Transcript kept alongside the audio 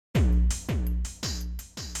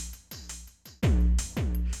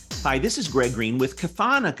Hi, this is Greg Green with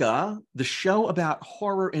Kaphonica, the show about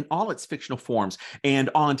horror in all its fictional forms.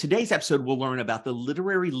 And on today's episode, we'll learn about the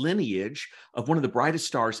literary lineage of one of the brightest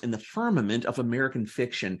stars in the firmament of American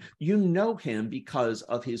fiction. You know him because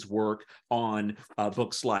of his work on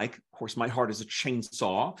books like, of course, My Heart is a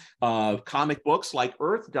Chainsaw, comic books like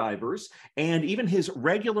Earth Divers, and even his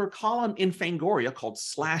regular column in Fangoria called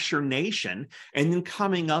Slasher Nation. And then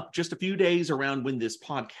coming up just a few days around when this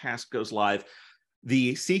podcast goes live,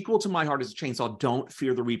 the sequel to My Heart is a Chainsaw, Don't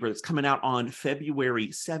Fear the Reaper, that's coming out on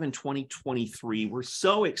February 7, 2023. We're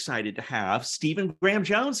so excited to have Stephen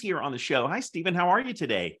Graham-Jones here on the show. Hi, Stephen. How are you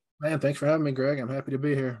today? Man, thanks for having me, Greg. I'm happy to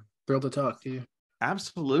be here. Thrilled to talk to you.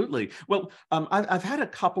 Absolutely. Well, I've had a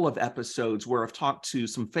couple of episodes where I've talked to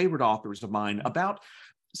some favorite authors of mine about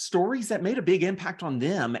stories that made a big impact on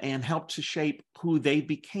them and helped to shape who they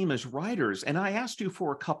became as writers. And I asked you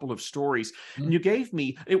for a couple of stories, and you gave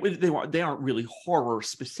me, they aren't really horror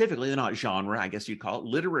specifically, they're not genre, I guess you'd call it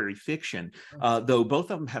literary fiction, though both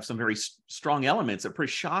of them have some very strong elements that are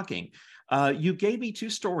pretty shocking. You gave me two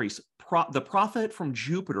stories, The Prophet from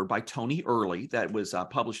Jupiter by Tony Early, that was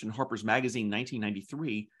published in Harper's Magazine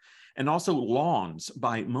 1993, and also Lawns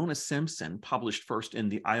by Mona Simpson, published first in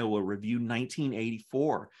the Iowa Review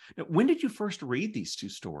 1984. Now, when did you first read these two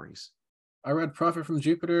stories? I read Prophet from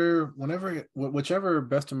Jupiter whichever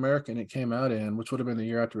Best American it came out in, which would have been the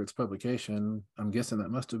year after its publication. I'm guessing that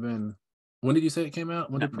must have been, when did you say it came out?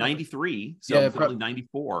 When did 93, so yeah, probably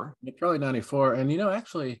 94. Probably 94. And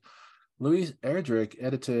actually, Louise Erdrich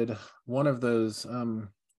edited one of those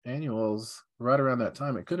annuals right around that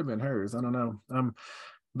time. It could have been hers. I don't know.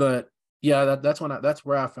 But yeah, that's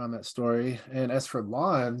where I found that story. And as for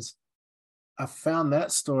Lawns, I found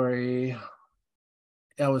that story.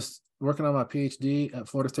 I was working on my PhD at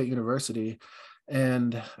Florida State University,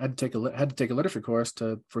 and I had to take a literature course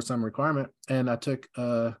for some requirement. And I took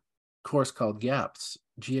a course called GAPS,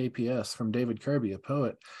 GAPS, from David Kirby, a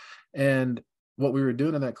poet. And what we were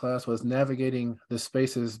doing in that class was navigating the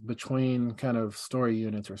spaces between kind of story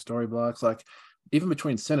units or story blocks, like even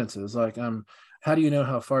between sentences, like how do you know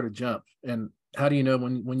how far to jump, and how do you know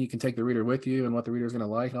when you can take the reader with you and what the reader is going to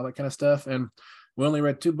like and all that kind of stuff. And we only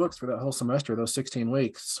read two books for that whole semester, those 16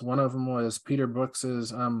 weeks. One of them was Peter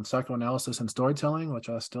Brooks's Psychoanalysis and Storytelling, which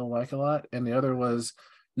I still like a lot. And the other was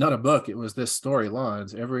not a book. It was this story,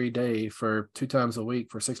 Lawns. Every day for 2 times a week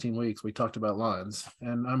for 16 weeks, we talked about Lawns.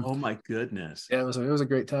 And oh my goodness. Yeah, it was a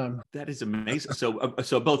great time. That is amazing. So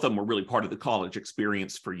both of them were really part of the college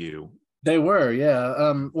experience for you. They were,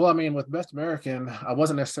 yeah. Well, I mean, with Best American, I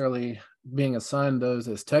wasn't necessarily being assigned those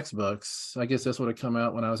as textbooks. I guess this would have come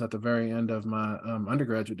out when I was at the very end of my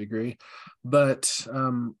undergraduate degree. But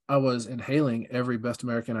I was inhaling every Best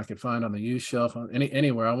American I could find on the used shelf,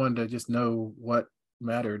 anywhere. I wanted to just know what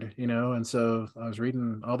mattered, and so I was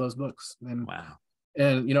reading all those books. And wow.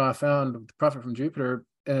 And I found The Prophet from Jupiter,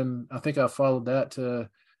 and I think I followed that to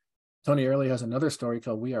Tony Early has another story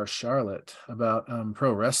called We Are Charlotte about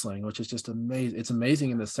pro wrestling, which is just amazing. It's amazing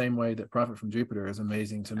in the same way that Prophet from Jupiter is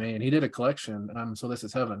amazing to me. And he did a collection, So This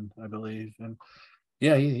Is Heaven, I believe. And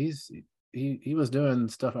yeah, he was doing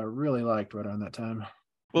stuff I really liked right around that time.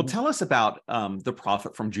 Well, tell us about The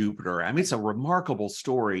Prophet from Jupiter. I mean, it's a remarkable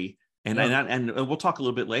story. And we'll talk a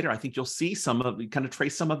little bit later. I think you'll see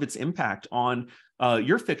trace some of its impact on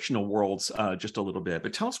your fictional worlds just a little bit.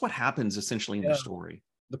 But tell us what happens essentially in the story.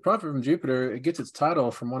 The Prophet from Jupiter, it gets its title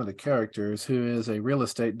from one of the characters who is a real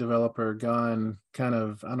estate developer gone kind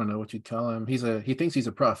of, I don't know what you'd call him. He thinks he's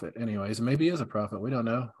a prophet anyways. Maybe he is a prophet. We don't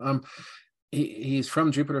know. He's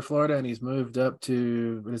from Jupiter, Florida, and he's moved up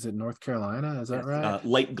to, what is it, North Carolina? Is that right?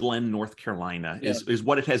 Lake Glen, North Carolina is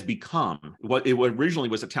what it has become. What it originally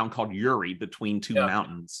was a town called Uri between two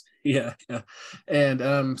mountains. Yeah.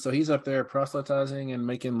 And so he's up there proselytizing and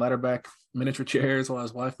making ladderback miniature chairs while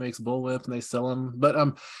his wife makes bullwhips and they sell them.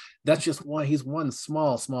 But that's just he's one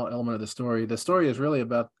small element of the story. The story is really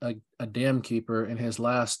about a dam keeper in his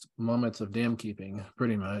last moments of dam keeping,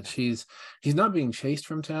 pretty much. He's not being chased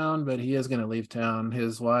from town, but he is going to leave town.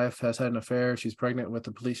 His wife has had an affair. She's pregnant with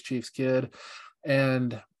the police chief's kid.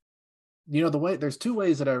 And there's two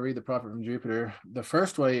ways that I read The Prophet from Jupiter. The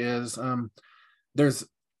first way is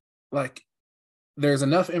there's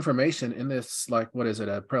enough information in this,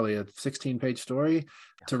 probably a 16-page story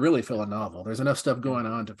to really fill a novel. There's enough stuff going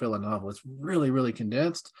on to fill a novel. It's really, really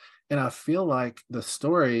condensed. And I feel like the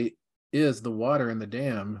story is the water in the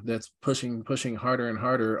dam that's pushing harder and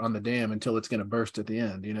harder on the dam until it's going to burst at the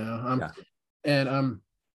end, And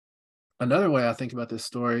another way I think about this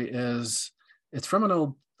story is it's from an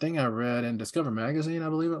old thing I read in Discover Magazine, I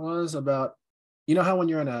believe it was, about, how when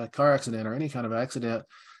you're in a car accident or any kind of accident,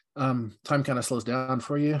 time kind of slows down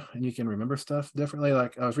for you and you can remember stuff differently.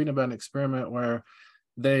 Like I was reading about an experiment where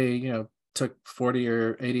they, took 40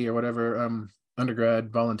 or 80 or whatever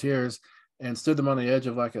undergrad volunteers and stood them on the edge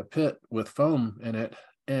of like a pit with foam in it,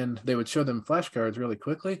 and they would show them flashcards really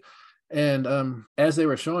quickly. And as they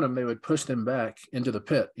were showing them, they would push them back into the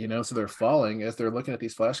pit, so they're falling as they're looking at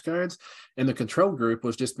these flashcards. And the control group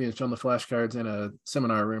was just being shown the flashcards in a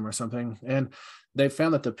seminar room or something. And they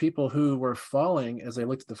found that the people who were falling as they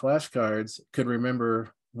looked at the flashcards could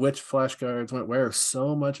remember which flashcards went where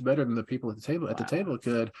so much better than the people at the table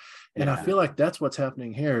could. And I feel like that's what's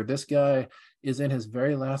happening here. This guy is in his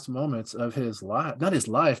very last moments of his life, not his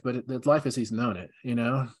life, but his life as he's known it,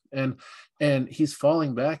 and he's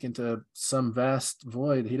falling back into some vast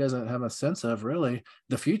void he doesn't have a sense of really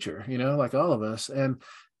the future, like all of us. And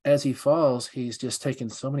as he falls, he's just taking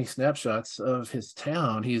so many snapshots of his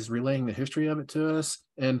town. He's relaying the history of it to us.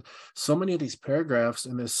 And so many of these paragraphs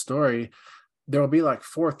in this story, there will be like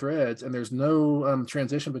 4 threads and there's no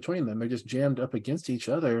transition between them. They're just jammed up against each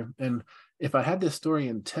other. And if I had this story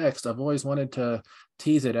in text, I've always wanted to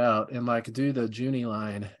tease it out and like do the Junie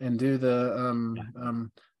line and do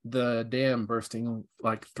the dam bursting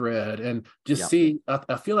like thread and just see.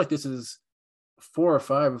 I feel like this is 4 or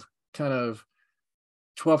 5 kind of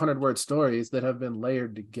 1,200 word stories that have been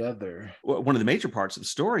layered together. Well, one of the major parts of the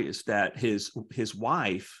story is that his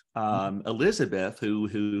wife, Elizabeth,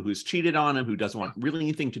 who's cheated on him, who doesn't want really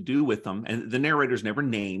anything to do with him, and the narrator's never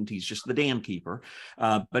named, he's just the dam keeper.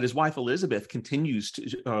 But his wife Elizabeth continues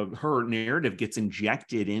to, her narrative gets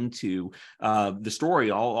injected into the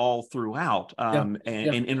story all throughout, and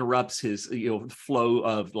interrupts his flow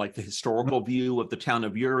of like the historical view of the town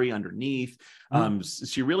of Uri underneath.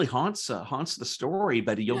 She really haunts the story,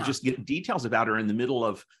 but you'll just get details about her in the middle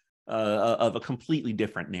of a completely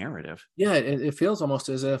different narrative. Yeah, it feels almost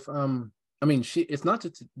as if it's not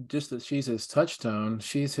just that she's his touchstone,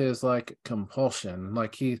 she's his like compulsion.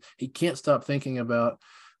 Like he can't stop thinking about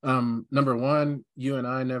number one, you and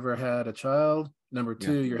I never had a child. Number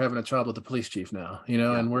two, you're having a child with the police chief now,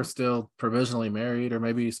 and we're still provisionally married or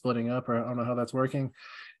maybe splitting up, or I don't know how that's working.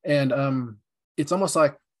 And it's almost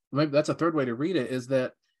like, maybe that's a third way to read it, is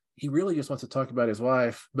that he really just wants to talk about his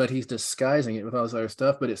wife, but he's disguising it with all this other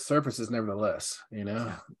stuff, but it surfaces nevertheless,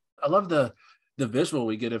 I love the visual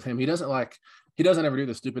we get of him. He doesn't ever do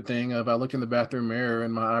the stupid thing of I looked in the bathroom mirror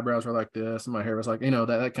and my eyebrows were like this and my hair was like,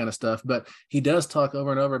 that kind of stuff. But he does talk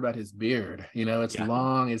over and over about his beard. It's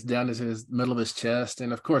long, it's down to his middle of his chest.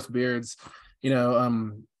 And of course, beards,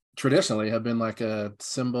 traditionally have been like a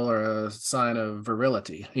symbol or a sign of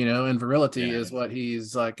virility, and virility is what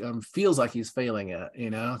he's like, feels like he's failing at,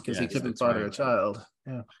 because he couldn't father a child.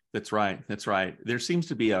 Yeah, that's right. There seems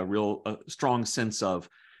to be a real strong sense of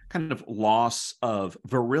kind of loss of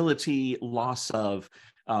virility, loss of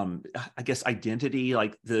I guess identity.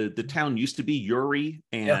 Like the town used to be Uri,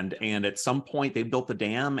 and at some point they built the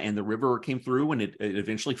dam and the river came through and it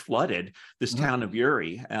eventually flooded this town of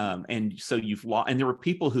Uri. And so you've lost, and there were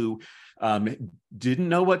people who didn't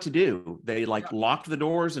know what to do. They locked the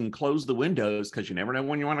doors and closed the windows because you never know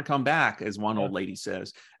when you want to come back, as one old lady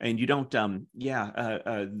says. And you don't,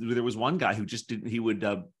 there was one guy who just didn't, he would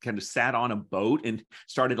kind of sat on a boat and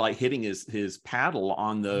started like hitting his paddle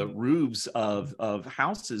on the roofs of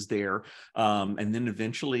houses there. And then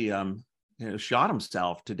eventually shot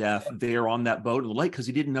himself to death there on that boat in the lake because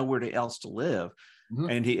he didn't know where else to live.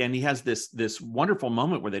 And he has this wonderful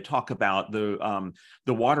moment where they talk about the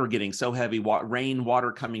water getting so heavy, rain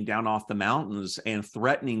water coming down off the mountains and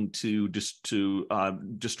threatening to destroy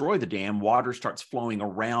the dam. Water starts flowing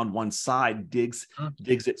around one side, digs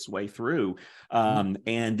its way through, and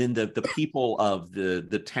then the people of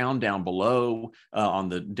the town down below, on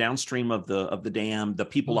the downstream of the dam, the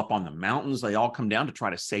people up on the mountains, they all come down to try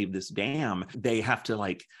to save this dam. They have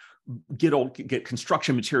to get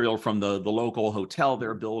construction material from the local hotel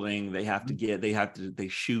they're building. They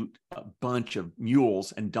shoot a bunch of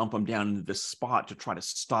mules and dump them down into this spot to try to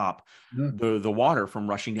stop the water from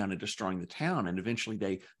rushing down and destroying the town. And eventually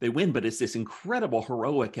they win, but it's this incredible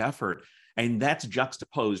heroic effort. And that's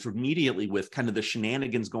juxtaposed immediately with kind of the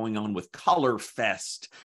shenanigans going on with Color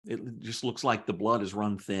Fest. It just looks like the blood is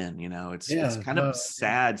run thin. It's kind of a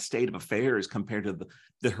sad state of affairs compared to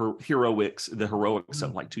the heroics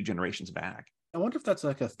of like 2 generations back. I wonder if that's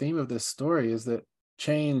like a theme of this story, is that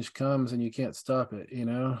change comes and you can't stop it.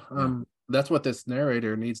 That's what this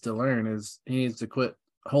narrator needs to learn, is he needs to quit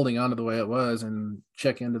holding on to the way it was and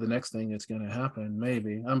check into the next thing that's going to happen,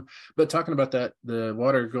 maybe. But talking about that, the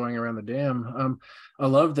water going around the dam, I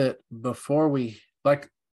love that before we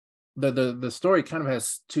the story kind of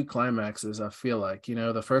has two climaxes, I feel like.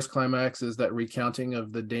 The first climax is that recounting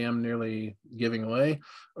of the dam nearly giving away,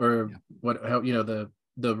 or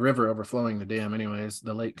the river overflowing the dam, anyways,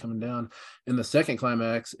 the lake coming down. And the second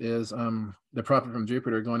climax is the prophet from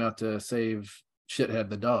Jupiter going out to save Shithead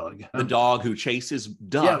the dog. The dog who chases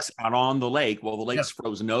ducks out on the lake. Well, the lake's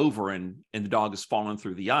frozen over and the dog has fallen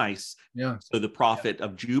through the ice. Yeah. So the prophet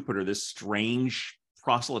of Jupiter, this strange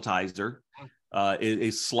proselytizer,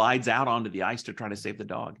 it slides out onto the ice to try to save the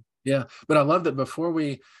dog. Yeah, but I love that before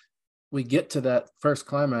we get to that first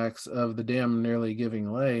climax of the dam nearly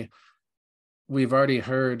giving way, we've already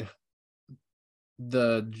heard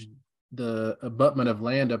the abutment of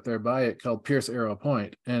land up there by it called Pierce Arrow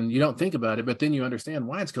Point. And you don't think about it, but then you understand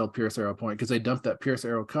why it's called Pierce Arrow Point, because they dumped that Pierce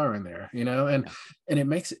Arrow car in there, and it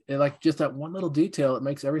makes it, like, just that one little detail, it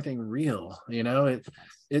makes everything real.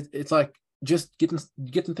 It's like just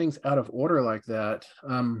getting things out of order like that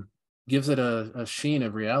gives it a sheen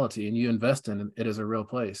of reality, and you invest in it as a real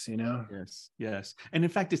place. Yes. And in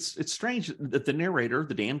fact, it's strange that the narrator,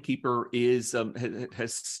 the dam keeper,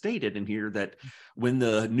 has stated in here that when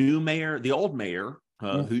the old mayor,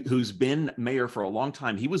 who's been mayor for a long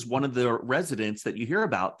time, he was one of the residents that you hear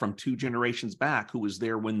about from 2 generations back, who was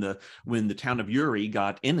there when the town of Uri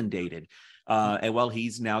got inundated. And well,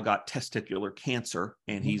 he's now got testicular cancer,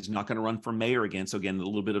 and he's not going to run for mayor again. So again, a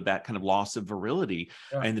little bit of that kind of loss of virility.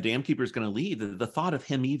 Yeah. And the dam keeper is going to leave. The thought of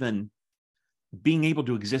him even being able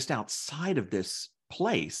to exist outside of this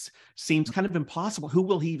place seems kind of impossible. Who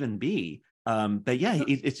will he even be? But yeah,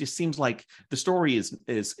 it just seems like the story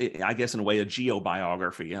is I guess in a way a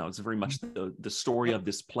geobiography. It's very much the story of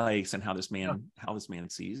this place and how this man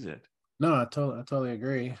sees it. No, I totally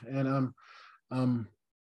agree. And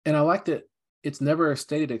I like that it's never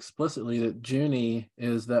stated explicitly that Junie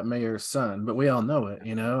is that mayor's son, but we all know it.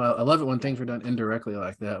 I love it when things are done indirectly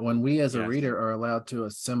like that, when we as a reader are allowed to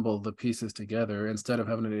assemble the pieces together instead of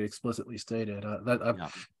having it explicitly stated.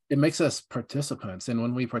 It makes us participants, and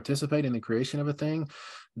when we participate in the creation of a thing,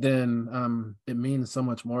 then it means so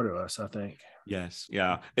much more to us, I think. Yes.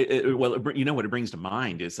 Yeah. Well, what it brings to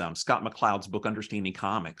mind is Scott McCloud's book, Understanding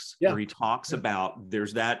Comics, where he talks about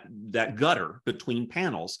there's that gutter between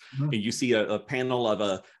panels. And you see a panel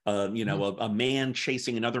of a man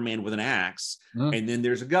chasing another man with an axe. And then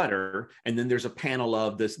there's a gutter. And then there's a panel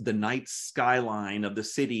of the night skyline of the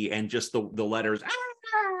city and just the letters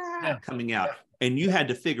coming out. And you had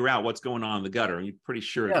to figure out what's going on in the gutter. And you're pretty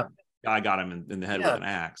sure I got him in the head with an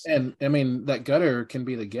axe. And I mean, that gutter can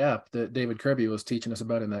be the gap that David Kirby was teaching us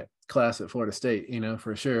about in that class at Florida State,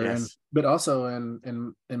 for sure. Yes. But also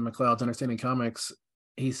in McCloud's Understanding Comics,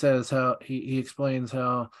 he says how he explains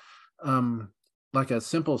how like a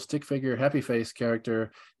simple stick figure happy face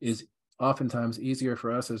character is oftentimes easier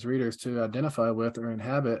for us as readers to identify with or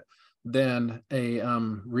inhabit than a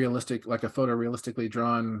realistic, like a photorealistically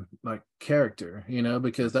drawn like character,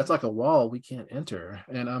 because that's like a wall we can't enter.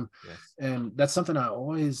 And and that's something I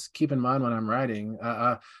always keep in mind when I'm writing.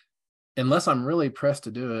 Unless I'm really pressed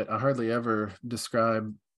to do it, I hardly ever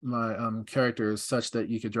describe my characters such that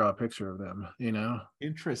you could draw a picture of them.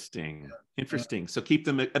 Interesting. So keep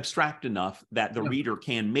them abstract enough that the reader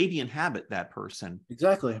can maybe inhabit that person.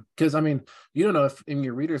 Exactly, because I mean, you don't know if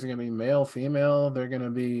your readers are going to be male, female. They're going to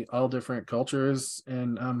be all different cultures,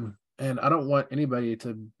 and I don't want anybody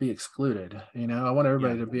to be excluded. I want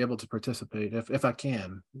everybody to be able to participate if I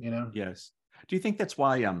can. Yes. Do you think that's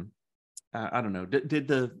why I don't know. Did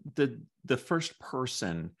the first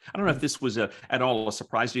person? I don't know if this was at all a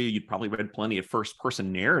surprise to you. You'd probably read plenty of first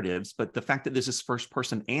person narratives, but the fact that this is first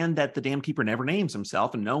person and that the dam keeper never names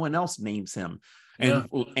himself and no one else names him,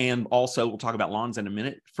 and also we'll talk about Lons in a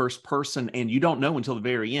minute. First person, and you don't know until the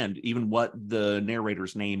very end even what the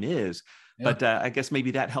narrator's name is. Yeah. But I guess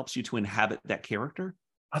maybe that helps you to inhabit that character.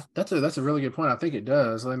 That's a really good point. I think it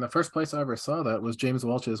does. The first place I ever saw that was James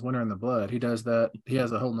Welch's Winter in the Blood. He does that. He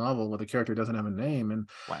has a whole novel where the character doesn't have a name, and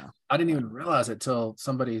I didn't even realize it till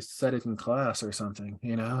somebody said it in class or something.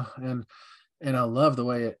 And I love the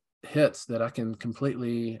way it hits that I can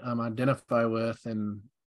completely identify with and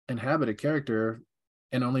inhabit a character,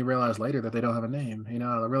 and only realize later that they don't have a name.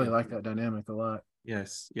 I really like that dynamic a lot.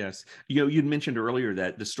 Yes. You'd mentioned earlier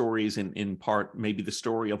that the story is in part maybe the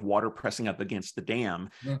story of water pressing up against the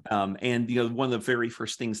dam. And one of the very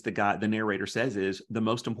first things the narrator says is the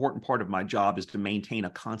most important part of my job is to maintain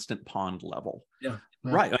a constant pond level.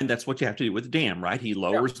 Right. And that's what you have to do with the dam, right? He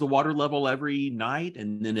lowers the water level every night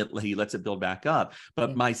and then he lets it build back up.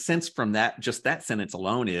 But my sense from that sentence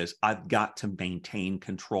alone is I've got to maintain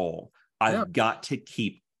control. I've got to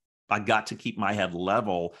keep my head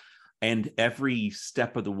level. and every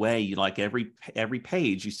step of the way, like every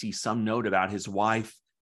page, you see some note about his wife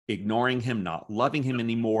ignoring him, not loving him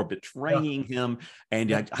anymore, betraying him.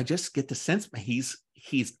 And I just get the sense he's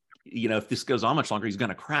if this goes on much longer, he's going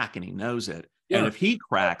to crack, and he knows it. And if he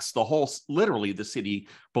cracks, literally the city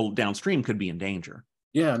downstream could be in danger.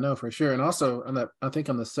 Yeah, no, for sure. And also on that, I think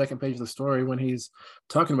on the second page of the story, when he's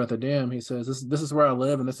talking about the dam, he says, this is where I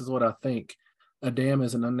live and this is what I think. A dam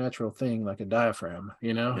is an unnatural thing, like a diaphragm,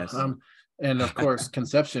 Yes. And of course,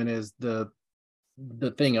 conception is the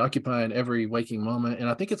thing occupying every waking moment. And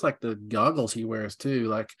I think it's like the goggles he wears too.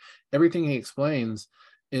 Like everything he explains,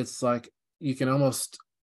 it's like you can almost,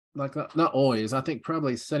 like, not always, I think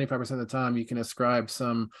probably 75% of the time you can ascribe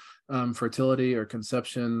some fertility or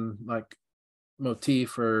conception like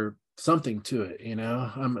motif or something to it,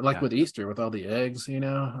 with Easter with all the eggs,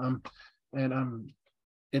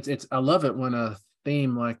 it's I love it when a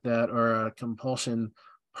theme like that or a compulsion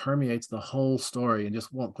permeates the whole story and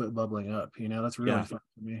just won't quit bubbling up. That's really fun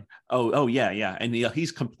for me. Oh yeah. And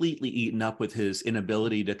he's completely eaten up with his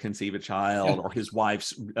inability to conceive a child, or his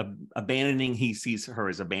wife's abandoning. He sees her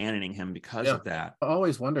as abandoning him because of that. I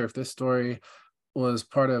always wonder if this story was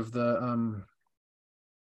part of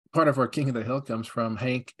where King of the Hill comes from,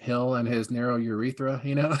 Hank Hill and his narrow urethra.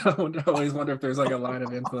 I always wonder if there's like a line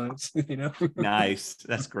of influence. Nice,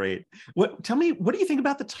 that's great. Tell me, what do you think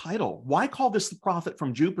about the title? Why call this The Prophet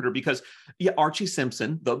from Jupiter? Because Archie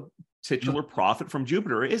Simpson, the titular prophet from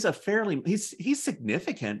Jupiter, is he's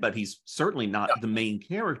significant, but he's certainly not the main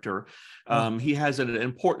character. He has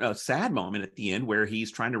a sad moment at the end where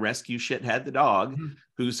he's trying to rescue Shithead the dog,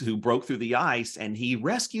 who broke through the ice, and he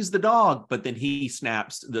rescues the dog, but then the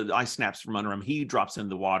ice snaps from under him. He drops in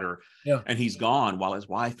the water, and he's gone, while his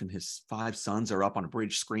wife and his 5 sons are up on a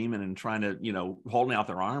bridge screaming and trying to, holding out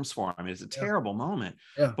their arms for him. It's a terrible moment.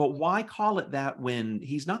 But why call it that when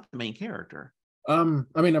he's not the main character?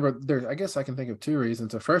 I guess I can think of 2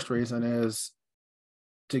 reasons. The first reason is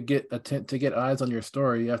to get eyes on your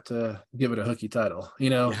story, you have to give it a hooky title,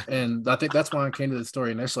 and I think that's why I came to the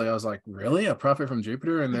story initially. I was like, really, A Prophet from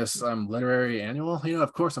Jupiter in this literary annual?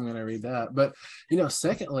 Of course I'm going to read that. But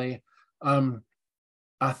secondly,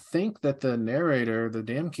 I think that the narrator, the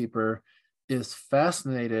dam keeper, is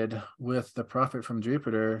fascinated with the prophet from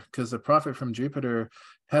Jupiter, because the prophet from Jupiter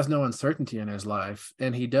has no uncertainty in his life,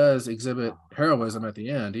 and he does exhibit heroism at the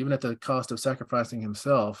end, even at the cost of sacrificing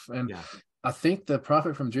himself. And I think the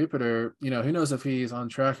prophet from Jupiter, who knows if he's on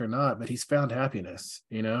track or not, but he's found happiness,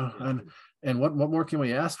 and what more can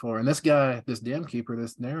we ask for? And this guy, this dam keeper,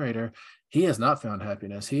 this narrator, he has not found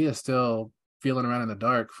happiness. He is still feeling around in the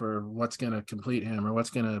dark for what's going to complete him or what's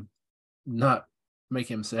going to not make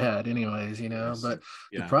him sad anyways, but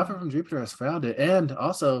the prophet from Jupiter has found it. And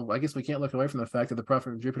also, I guess we can't look away from the fact that the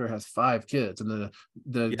prophet from Jupiter has 5 kids and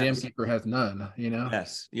the dam keeper has none,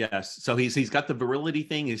 Yes. So he's got the virility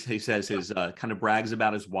thing. He says his kind of brags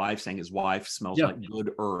about his wife, saying his wife smells like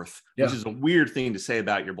good earth, which is a weird thing to say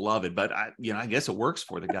about your beloved, but I guess it works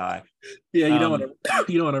for the guy. You don't want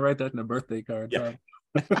to write that in a birthday card.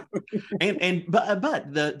 But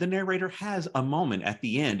the narrator has a moment at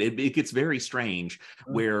the end. It gets very strange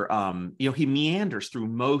where he meanders through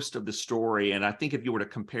most of the story, and I think if you were to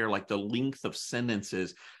compare like the length of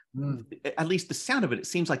sentences, at least the sound of it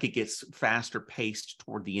seems like it gets faster paced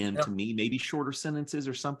toward the end to me, maybe shorter sentences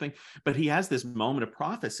or something. But he has this moment of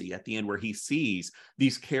prophecy at the end where he sees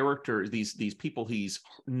these characters, these people he's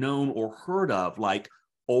known or heard of, like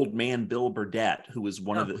Old Man Bill Burdett, who was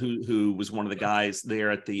one of the who was one of the guys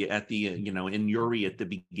there at the in Uri at the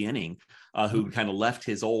beginning, who kind of left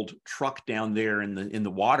his old truck down there in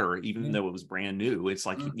the water, even though it was brand new. It's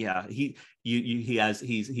like he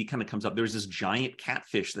kind of comes up. There's this giant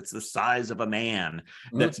catfish that's the size of a man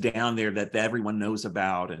that's down there that everyone knows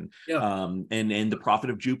about, and the prophet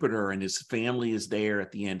of Jupiter and his family is there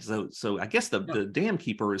at the end. So I guess the dam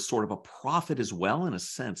keeper is sort of a prophet as well, in a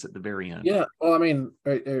sense, at the very end. Yeah, well, I mean,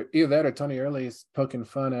 either that or Tony Early's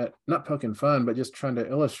not poking fun, but just trying to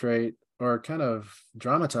illustrate or kind of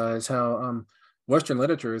dramatize how Western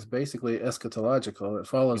literature is basically eschatological. It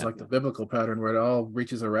follows like the biblical pattern where it all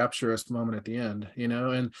reaches a rapturous moment at the end,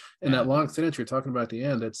 and that long sentence you're talking about at the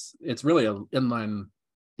end, it's really an inline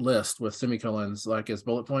list with semicolons like as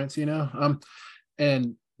bullet points,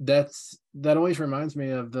 and that always reminds me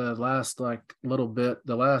of the last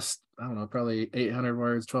I don't know, probably 800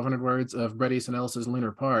 words, 1200 words of Bret Easton Ellis's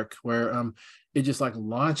Lunar Park, where it just like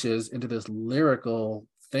launches into this lyrical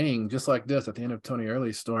thing just like this at the end of Tony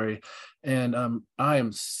Early's story. And I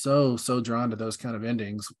am so drawn to those kind of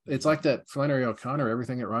endings. It's like that Flannery O'Connor,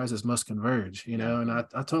 everything that rises must converge, and I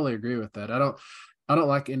totally agree with that. I don't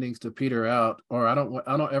like endings to peter out, or I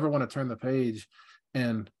don't ever want to turn the page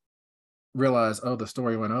and realize, oh, the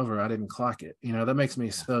story went over, I didn't clock it. That makes me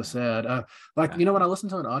so sad. Like, Yeah. when I listen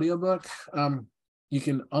to an audiobook, you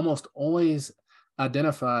can almost always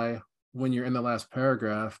identify when you're in the last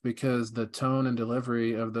paragraph, because the tone and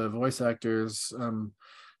delivery of the voice actors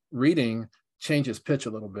reading changes pitch a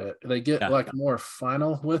little bit. They get Yeah. like more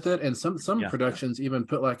final with it, and some Yeah. productions even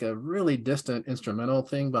put like a really distant instrumental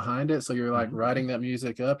thing behind it, so you're like riding that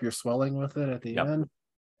music up, you're swelling with it at the Yep. end.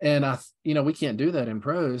 And we can't do that in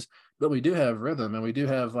prose, but we do have rhythm, and we do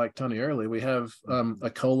have, like Tony Early, we have a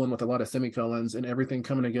colon with a lot of semicolons and everything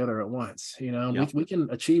coming together at once. Yep. We can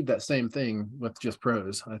achieve that same thing with just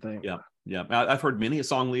prose, I think. Yeah. Yeah. I've heard many a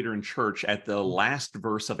song leader in church at the last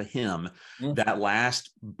verse of a hymn, that last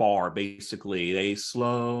bar, basically, they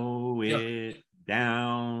slow it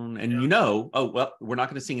down. And oh, well, we're not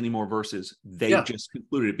going to sing any more verses. They just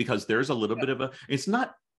concluded it, because there's a little bit of it's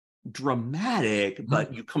not dramatic,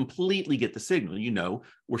 but you completely get the signal.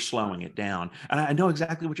 We're slowing it down. And I know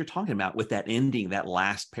exactly what you're talking about with that ending, that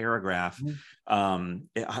last paragraph.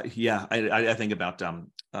 I think about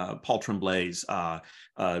Paul Tremblay's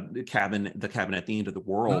the cabin at the end of the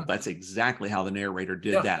world. That's exactly how the narrator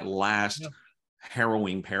did that last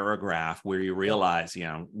harrowing paragraph, where you realize,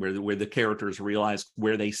 where the characters realize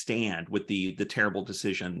where they stand with the terrible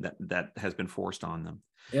decision that has been forced on them.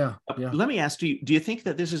 Let me ask you, do you think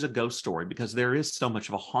that this is a ghost story? Because there is so much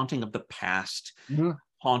of a haunting of the past,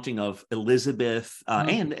 haunting of Elizabeth,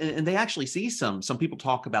 and they actually see some people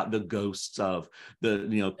talk about the ghosts of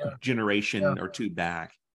the generation or two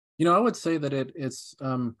back. I would say that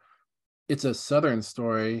it's a Southern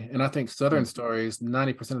story, and I think Southern stories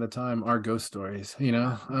 90% of the time are ghost stories.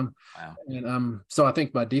 Wow. And so I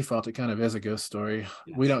think by default it kind of is a ghost story.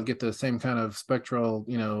 Yes. We don't get the same kind of spectral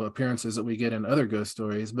appearances that we get in other ghost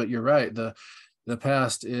stories, but you're right, the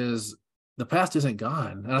past isn't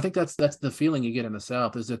gone, and I think that's the feeling you get in the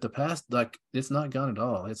South, is that the past, like, it's not gone at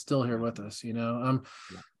all. It's still here with us.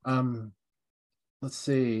 Let's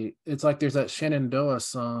see, it's like there's that Shenandoah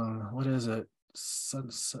song, what is it,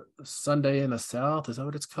 Sunday in the South, is that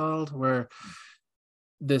what it's called, where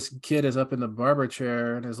this kid is up in the barber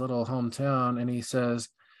chair in his little hometown, and he says,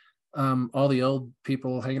 all the old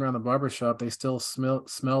people hanging around the barber shop, they still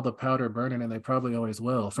smell the powder burning, and they probably always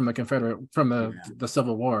will, from the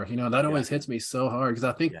Civil War. That always hits me so hard,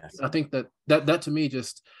 because I think that to me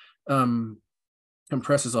just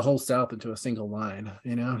compresses a whole South into a single line.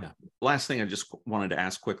 Last thing I just wanted to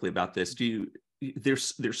ask quickly about this: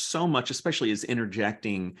 there's so much, especially as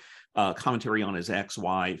interjecting commentary on his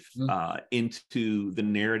ex-wife into the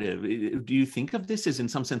narrative. Do you think of this as, in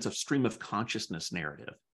some sense, a stream of consciousness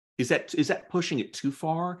narrative? Is that pushing it too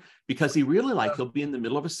far? Because he really, he'll be in the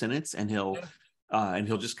middle of a sentence, and he'll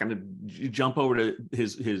just kind of jump over to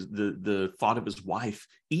the thought of his wife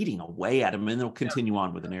eating away at him, and they'll continue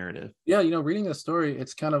on with the narrative. Reading the story,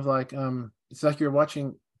 it's kind of like it's like you're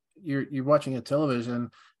watching a television,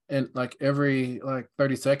 and like every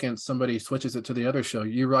 30 seconds somebody switches it to the other show.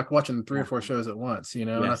 You're like watching 3 or 4 shows at once,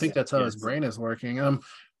 and I think that's how his brain is working.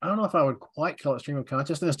 I don't know if I would quite call it stream of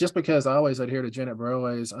consciousness, just because I always adhere to Janet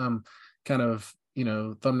Burroway's kind of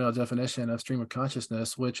thumbnail definition of stream of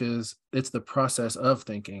consciousness, which is, it's the process of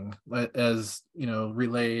thinking as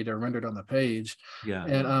relayed or rendered on the page. But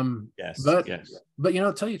to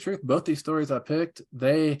tell you the truth, both these stories I picked,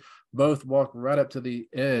 they both walk right up to the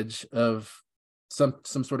edge of some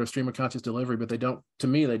sort of stream of conscious delivery, but they don't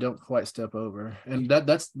quite step over, and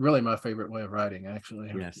that's really my favorite way of writing,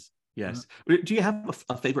 actually. Yes. Do you have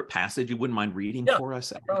a favorite passage you wouldn't mind reading for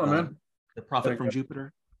us? Man. The Prophet from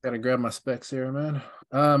Jupiter. Gotta grab my specs here, man.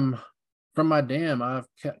 From my dam, I've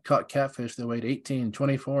caught catfish that weighed 18,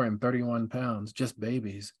 24, and 31 pounds, just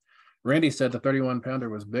babies. Randy said the 31-pounder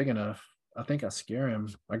was big enough. I think I scare him.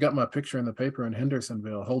 I got my picture in the paper in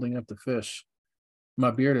Hendersonville holding up the fish.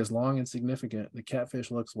 My beard is long and significant. The catfish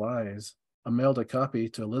looks wise. I mailed a copy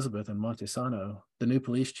to Elizabeth in Montesano. The new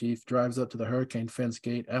police chief drives up to the hurricane fence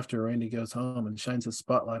gate after Randy goes home and shines his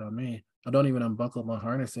spotlight on me. I don't even unbuckle my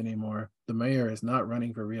harness anymore. The mayor is not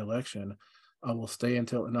running for re-election. I will stay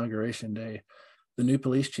until Inauguration Day. The new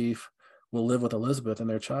police chief will live with Elizabeth and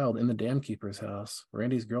their child in the dam keeper's house.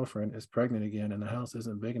 Randy's girlfriend is pregnant again, and the house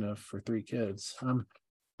isn't big enough for 3 kids.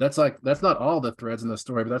 that's not all the threads in the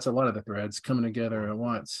story, but that's a lot of the threads coming together at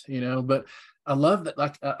once, but I love that.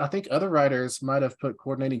 Like, I think other writers might have put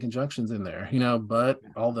coordinating conjunctions in there, but,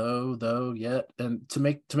 although, though, yet, and to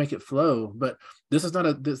make it flow. But this is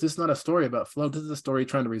not a story about flow. This is a story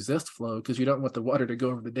trying to resist flow, because you don't want the water to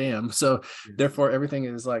go over the dam. So therefore, everything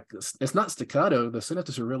is like, it's not staccato. The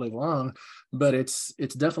sentences are really long, but it's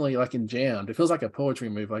definitely like enjammed. It feels like a poetry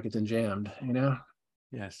move, like it's enjammed.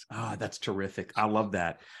 Yes. Ah, that's terrific. I love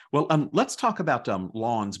that. Well, let's talk about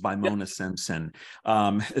Lawns by Mona Simpson,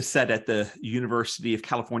 set at the University of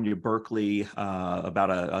California, Berkeley, about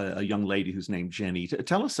a young lady who's named Jenny.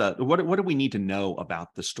 Tell us, what do we need to know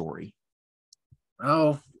about the story?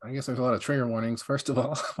 Oh, I guess there's a lot of trigger warnings, first of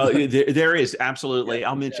all. There is, absolutely.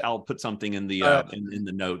 Yeah, I'll put something in the in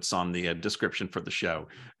the notes on the description for the show.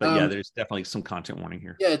 But there's definitely some content warning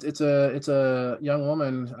here. Yeah, it's a young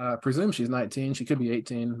woman. I presume she's 19. She could be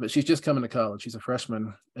 18, but she's just coming to college. She's a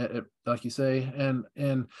freshman, like you say,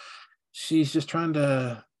 and she's just trying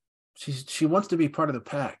to. She wants to be part of the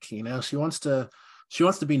pack. She wants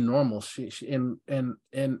to be normal. She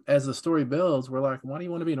and as the story builds, we're like, why do you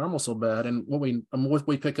want to be normal so bad? And what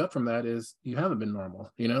we pick up from that is, you haven't been normal,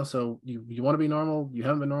 So you want to be normal, you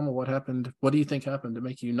haven't been normal. What happened? What do you think happened to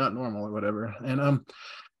make you not normal or whatever? And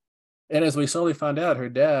as we slowly find out, her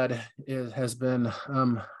dad has been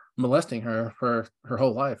molesting her for her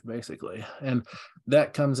whole life, basically, and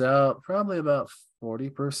that comes out probably about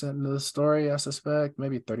 40% into the story, I suspect,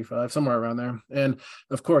 maybe 35, somewhere around there. And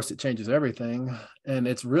of course, it changes everything. And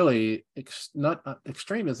it's really not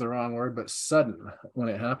extreme is the wrong word, but sudden when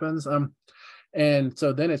it happens. And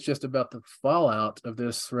so then it's just about the fallout of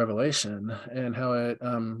this revelation and how it,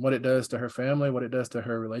 what it does to her family, what it does to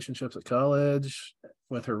her relationships at college,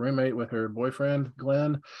 with her roommate, with her boyfriend,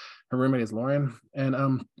 Glenn. Her roommate is Lauren.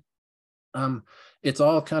 And it's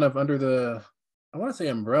all kind of under the, I want to say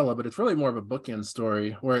umbrella, but it's really more of a bookend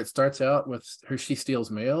story, where it starts out with her, she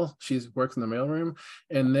steals mail. She works in the mailroom.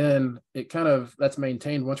 And then it kind of, that's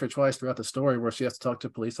maintained once or twice throughout the story, where she has to talk to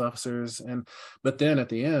police officers. But then at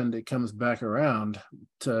the end, it comes back around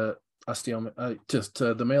to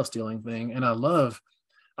to the mail stealing thing. And I love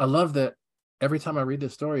that every time I read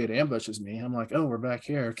this story, it ambushes me. I'm like, oh, we're back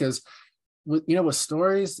here. Because with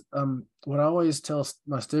stories, what I always tell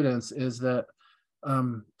my students is that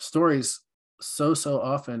stories so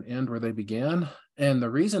often end where they began. And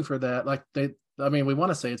the reason for that, we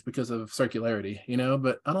want to say it's because of circularity,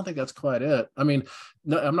 but I don't think that's quite it.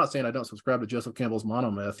 No, I'm not saying I don't subscribe to Joseph Campbell's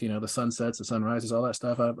monomyth, the sun sets, the sun rises, all that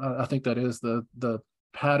stuff. I think that is the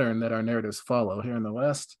pattern that our narratives follow here in the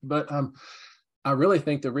West. But I really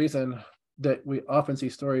think the reason that we often see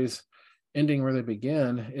stories ending where they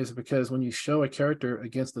begin is because when you show a character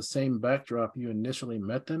against the same backdrop you initially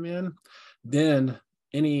met them in, then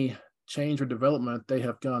any change or development they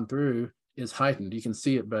have gone through is heightened. You can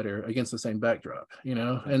see it better against the same backdrop,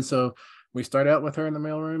 And so we start out with her in the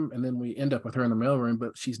mailroom, and then we end up with her in the mailroom,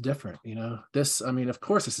 but she's different, This, of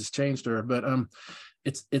course, this has changed her, but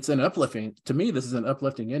it's an uplifting, to me, this is an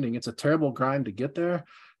uplifting ending. It's a terrible grind to get there,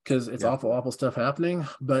 because it's awful stuff happening,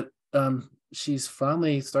 but she's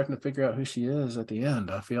finally starting to figure out who she is at the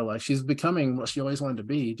end. I feel like she's becoming what she always wanted to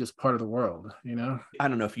be, just part of the world, I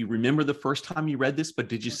don't know if you remember the first time you read this, but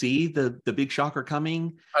did you see the big shocker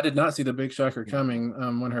coming? I did not see the big shocker coming.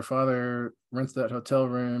 When her father rents that hotel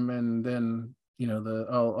room, and then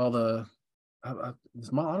all the I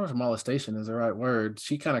don't know if molestation is the right word.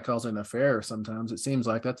 She kind of calls it an affair sometimes. It seems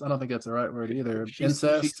like that's, I don't think that's the right word either.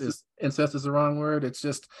 Incest is the wrong word. It's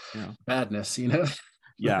just badness,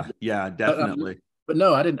 Yeah, definitely. But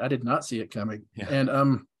no, I did not see it coming. Yeah.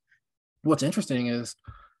 And what's interesting is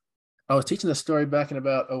I was teaching this story back in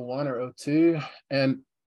about 01 or 02, and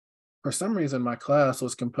for some reason my class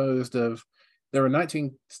was composed of, there were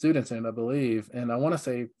 19 students in it, I believe, and I want to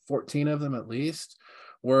say 14 of them at least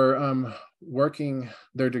were working,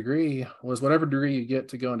 their degree was whatever degree you get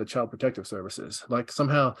to go into Child Protective Services. Like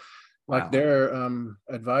somehow, like their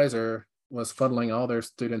advisor was funneling all their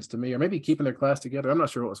students to me, or maybe keeping their class together. I'm not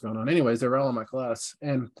sure what was going on. Anyways, they were all in my class.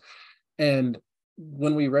 And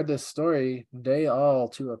when we read this story, they all,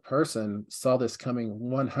 to a person, saw this coming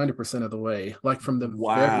 100% of the way, like from the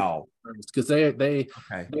because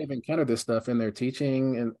they've encountered this stuff in their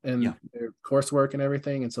teaching and their coursework and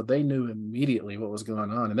everything, and so they knew immediately what was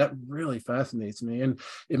going on, and that really fascinates me, and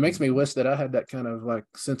it makes me wish that I had that kind of like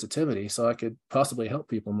sensitivity, so I could possibly help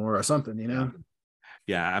people more or something,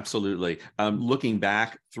 Yeah, absolutely. Looking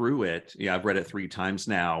back through it, yeah, I've read it 3 times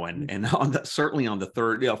now, and on the, certainly on the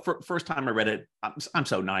third, first time I read it, I'm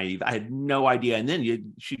so naive. I had no idea, and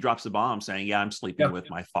then she drops the bomb saying, "Yeah, I'm sleeping with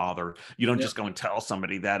my father." You don't just go and tell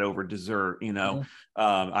somebody that over dessert, you know.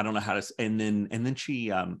 I don't know how to, and then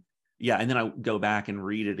she, yeah, and then I go back and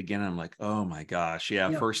read it again. And I'm like, oh my gosh,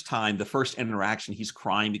 yeah. First time, the first interaction, he's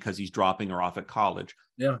crying because he's dropping her off at college.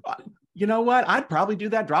 Yeah. You know what? I'd probably do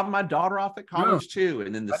that, dropping my daughter off at college too.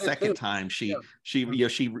 And then the second time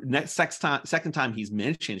second time he's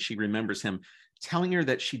mentioned, she remembers him telling her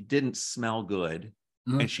that she didn't smell good,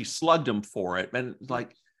 and she slugged him for it. And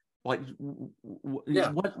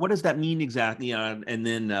what does that mean exactly? And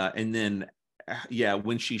then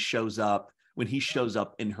when he shows up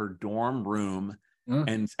in her dorm room,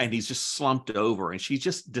 and he's just slumped over, and she's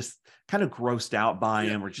just kind of grossed out by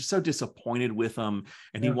him, or just so disappointed with him,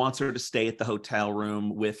 and he wants her to stay at the hotel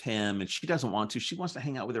room with him, and she doesn't want to. She wants to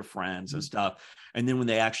hang out with her friends and stuff. And then when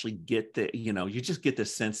they actually get you just get the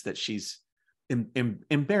sense that she's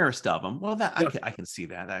embarrassed of him. Well, I can see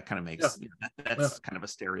that kind of makes that's kind of a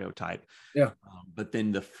stereotype. But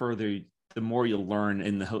then the more you learn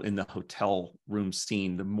in the hotel room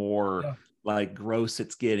scene, the more like gross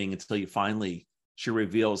it's getting, until she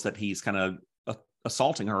reveals that he's kind of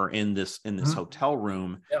assaulting her in this hotel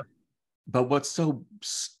room. But what's so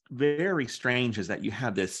very strange is that you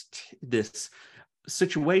have this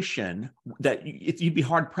situation that you'd be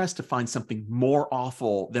hard pressed to find something more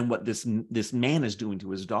awful than what this man is doing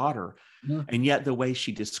to his daughter. And yet the way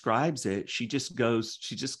she describes it, she just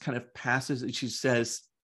kind of passes it. She says,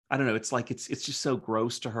 I don't know, it's like it's just so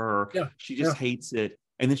gross to her. She just hates it.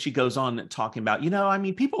 And then she goes on talking about, I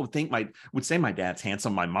mean, people would say my dad's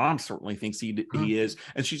handsome. My mom certainly thinks he is.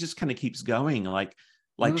 And she just kind of keeps going, like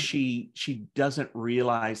she doesn't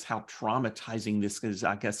realize how traumatizing this is,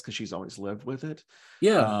 I guess, because she's always lived with it.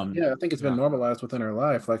 I think it's been normalized within her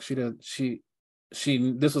life. Like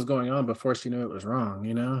this was going on before she knew it was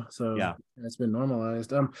wrong, so it's been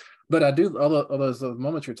normalized. But I do, all those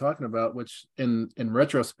moments you're talking about, which in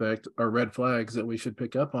retrospect are red flags that we should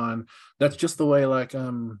pick up on. That's just the way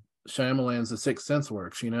Shyamalan's The Sixth Sense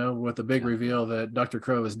works, with the big reveal that Dr.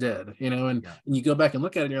 Crow is dead, and you go back and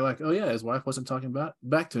look at it and you're like, oh yeah, his wife wasn't talking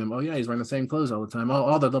back to him. Oh yeah, he's wearing the same clothes all the time.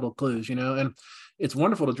 All the little clues, and it's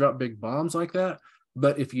wonderful to drop big bombs like that.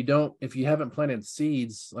 But if you haven't planted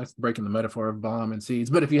seeds, like breaking the metaphor of bomb and seeds,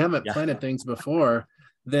 but if you haven't planted things before,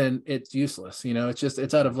 then it's useless.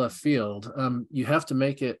 It's out of left field. You have to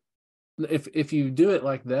make it. If you do it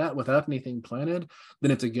like that without anything planted,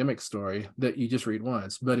 then it's a gimmick story that you just read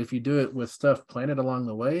once. But if you do it with stuff planted along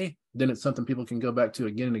the way, then it's something people can go back to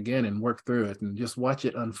again and again and work through it and just watch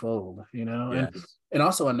it unfold, And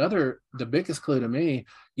also the biggest clue to me,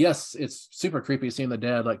 yes, it's super creepy seeing the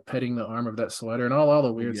dad like petting the arm of that sweater and all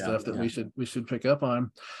the weird stuff that we should pick up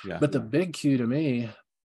on. But the big cue to me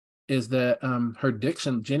is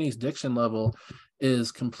that Jenny's diction level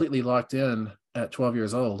is completely locked in at 12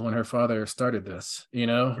 years old when her father started this.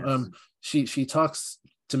 She talks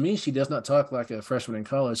to me, she does not talk like a freshman in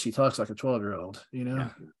college. She talks like a 12-year-old,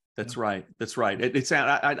 That's right. It sound.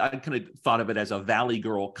 I kind of thought of it as a Valley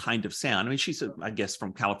Girl kind of sound. I mean, she's I guess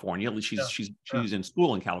from California. At least she's in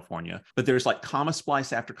school in California. But there's like comma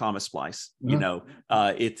splice after comma splice.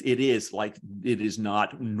 It is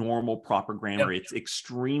not normal proper grammar. It's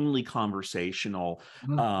extremely conversational.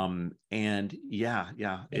 It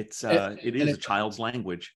is a child's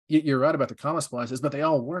language. You're right about the comma splices, but they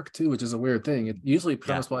all work too, which is a weird thing. Usually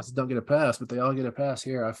comma splices don't get a pass, but they all get a pass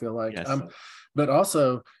here, I feel like. But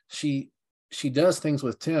also she does things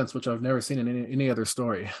with tense, which I've never seen in any other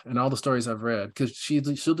story, in all the stories I've read, because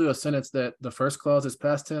she'll do a sentence that the first clause is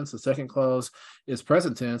past tense, the second clause is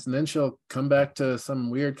present tense, and then she'll come back to some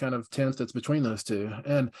weird kind of tense that's between those two.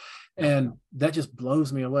 And that just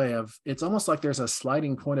blows me away. It's almost like there's a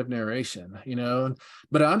sliding point of narration,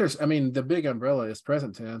 but the big umbrella is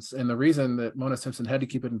present tense. And the reason that Mona Simpson had to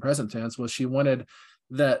keep it in present tense was she wanted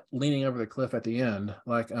that leaning over the cliff at the end,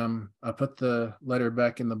 like I put the letter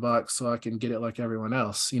back in the box so I can get it like everyone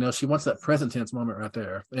else. She wants that present tense moment right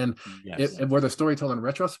there. And if were the story told in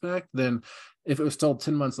retrospect, then if it was told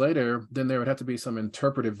 10 months later, then there would have to be some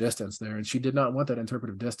interpretive distance there. And she did not want that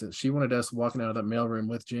interpretive distance. She wanted us walking out of that mailroom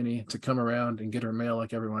with Jenny to come around and get her mail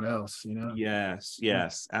like everyone else,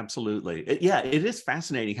 Yes, absolutely. It is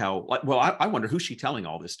fascinating how, I wonder who's she telling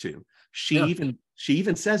all this to. She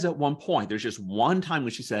even says at one point, there's just one time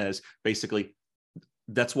when she says, basically,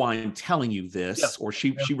 that's why I'm telling you Yeah. this, or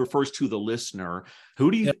she refers to the listener. Who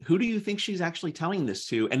do you think she's actually telling this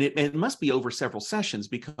to? And it must be over several sessions,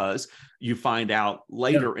 because you find out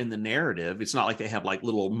later in the narrative, it's not like they have like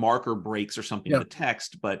little marker breaks or something in the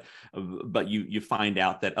text, but you find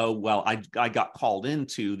out that, oh, well, I got called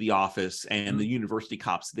into the office and the university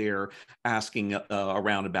cops there asking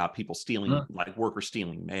around about people stealing, like workers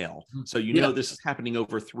stealing mail. So this is happening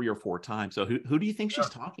over 3 or 4 times. So who do you think she's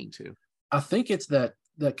talking to? I think it's that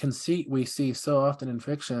conceit we see so often in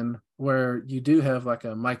fiction, where you do have like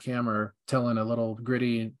a Mike Hammer telling a little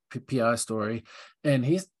gritty PI story, and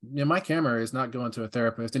Mike Hammer is not going to a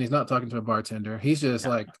therapist, and he's not talking to a bartender. He's just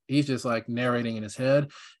like narrating in his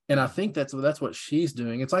head, and I think that's what she's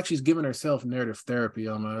doing. It's like she's giving herself narrative therapy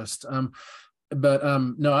almost. But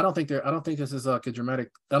no, I don't think this is like a dramatic.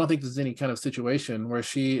 I don't think there's any kind of situation where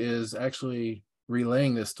she is actually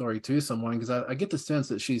relaying this story to someone, because I get the sense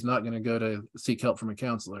that she's not going to go to seek help from a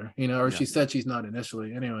counselor, or she said she's not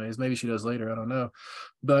initially. Anyways, maybe she does later. I don't know,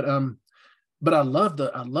 but I love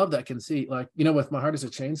that conceit. Like, with My Heart Is a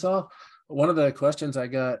Chainsaw, one of the questions I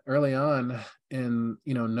got early on in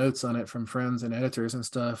notes on it from friends and editors and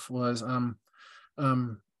stuff was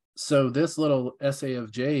so this little essay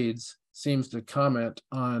of Jade's seems to comment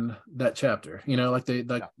on that chapter,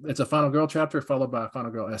 it's a Final Girl chapter followed by a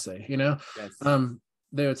Final Girl essay, yes.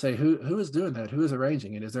 They would say, who is doing that? Who is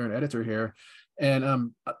arranging it? Is there an editor here?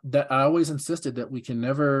 And that I always insisted that we can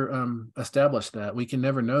never establish that. We can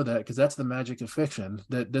never know that, because that's the magic of fiction,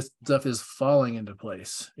 that this stuff is falling into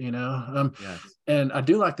place, yes. And I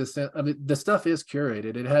do like this. I mean, the stuff is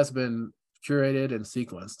curated. It has been curated and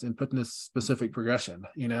sequenced and put in this specific progression,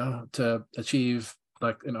 to achieve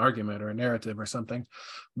like an argument or a narrative or something.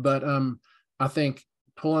 But I think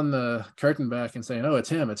pulling the curtain back and saying, oh, it's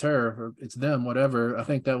him, it's her, or it's them, whatever, I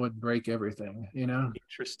think that would break everything,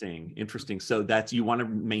 Interesting. So you want to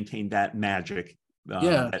maintain that magic, that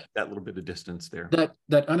little bit of distance there,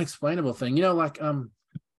 that unexplainable thing,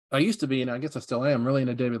 I used to be, and I guess I still am, really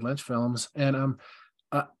into David Lynch films. And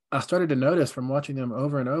I started to notice from watching them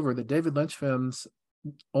over and over that David Lynch films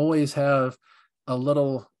always have a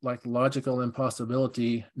little like logical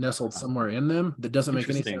impossibility nestled somewhere in them that doesn't make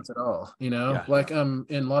any sense at all,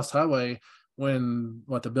 in Lost Highway, when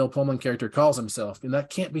the Bill Pullman character calls himself, and that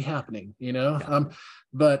can't be happening,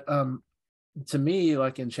 but to me,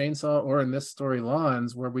 like in Chainsaw or in this story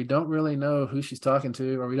Lawns, where we don't really know who she's talking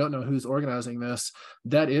to, or we don't know who's organizing this,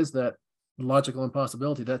 that is that logical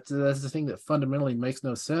impossibility. That's the thing that fundamentally makes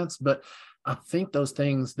no sense. But I think those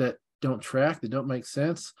things that don't track, that don't make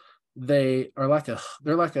sense, they're like a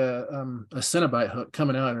Cenobite hook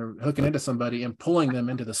coming out or hooking into somebody and pulling them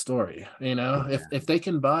into the story. If they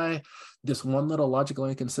can buy this one little logical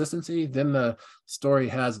inconsistency, then the story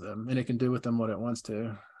has them and it can do with them what it wants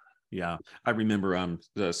to. Yeah, I remember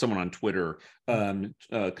someone on Twitter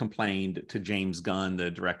complained to James Gunn, the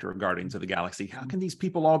director of Guardians of the Galaxy, how can these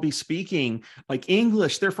people all be speaking like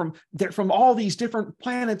English? They're from all these different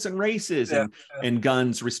planets and races. And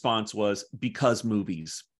Gunn's response was, because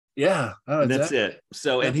movies. Yeah. Oh, and that's it.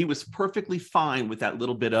 So, and he was perfectly fine with that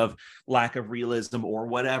little bit of lack of realism or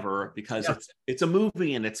whatever, because it's a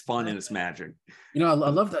movie and it's fun and it's magic. I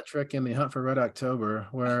love that trick in The Hunt for Red October,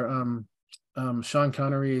 where Sean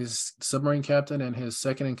Connery's submarine captain and his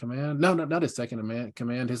second in command, not his second in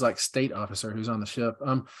command, his like state officer who's on the ship.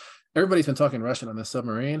 Everybody's been talking Russian on this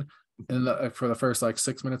submarine for the first like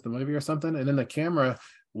 6 minutes of the movie or something, and then the camera,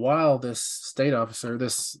 while this state officer,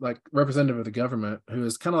 this like representative of the government, who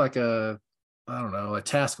is kind of like a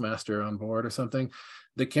taskmaster on board or something,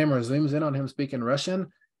 the camera zooms in on him speaking Russian,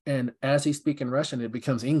 and as he's speaking Russian, it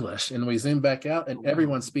becomes English, and we zoom back out, and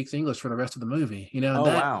everyone speaks English for the rest of the movie.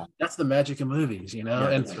 That's the magic of movies. And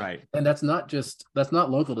that's right. And that's not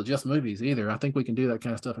local to just movies either. I think we can do that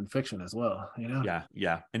kind of stuff in fiction as well.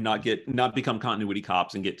 Yeah, and not become continuity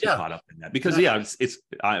cops and get too caught up in that, because it's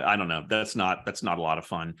I don't know. That's not a lot of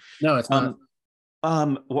fun. No, it's not.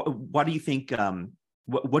 What do you think?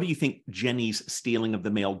 What do you think Jenny's stealing of the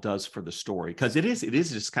mail does for the story? Because it is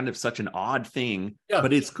just kind of such an odd thing,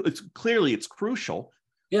 but it's clearly crucial.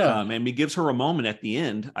 And it gives her a moment at the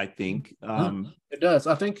end, I think. It does.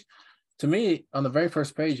 I think, to me, on the very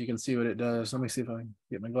first page, you can see what it does. Let me see if I can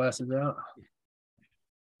get my glasses out.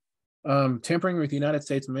 Tampering with United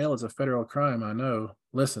States mail is a federal crime. I know.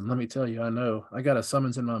 Listen, let me tell you, I know. I got a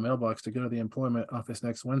summons in my mailbox to go to the employment office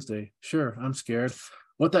next Wednesday. Sure, I'm scared.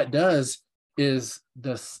 What that does is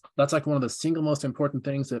that's like one of the single most important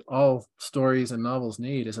things that all stories and novels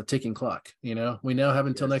need, is a ticking clock. We now have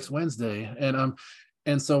until next Wednesday, and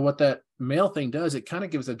And so what that male thing does, it kind of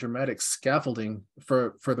gives a dramatic scaffolding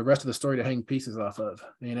for the rest of the story to hang pieces off of,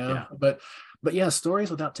 you know. Yeah. But yeah,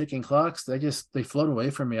 stories without ticking clocks, they float away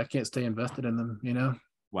from me. I can't stay invested in them, you know.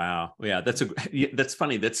 Wow. Yeah, that's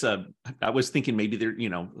funny. I was thinking maybe there,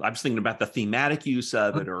 I was thinking about the thematic use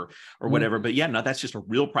of it or whatever, but yeah, no, that's just a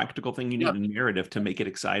real practical thing you need Yeah. in narrative to make it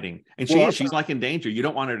exciting. And Well, she's like in danger. You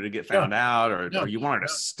don't want her to get found out or you want her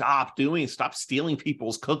to stop stealing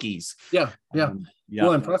people's cookies. Yeah. Yeah.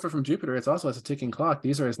 Well, in Prophet from Jupiter, it's also as a ticking clock.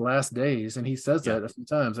 These are his last days, and he says that a few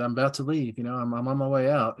times. I'm about to leave. You know, I'm on my way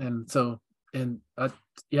out, and so I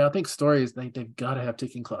think stories they've got to have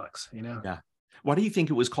ticking clocks. You know. Yeah. Why do you think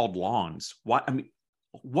it was called Lawns? What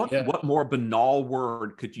more banal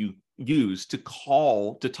word could you use to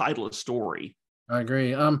title a story? I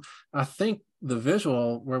agree. I think the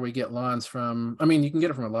visual where we get lawns from, I mean, you can get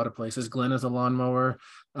it from a lot of places. Glenn is a lawnmower.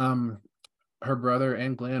 Her brother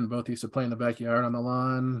and Glenn both used to play in the backyard on the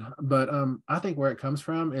lawn. But I think where it comes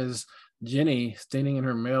from is Jenny standing in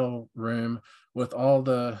her mail room with all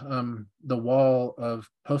the wall of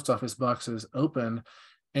post office boxes open,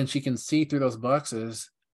 and she can see through those boxes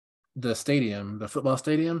the stadium, the football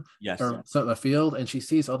stadium, Yes, or the field, and she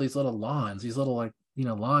sees all these little lawns, these little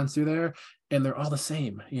lawns through there, and they're all the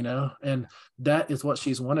same, you know. And that is what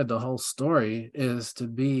she's wanted the whole story, is to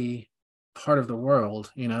be part of the world,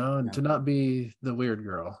 you know, and to not be the weird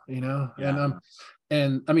girl, you know.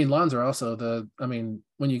 And I mean, lawns are also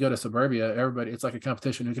when you go to suburbia, everybody, it's like a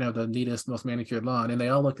competition who can have the neatest, most manicured lawn, and they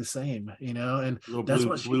all look the same, you know. And that's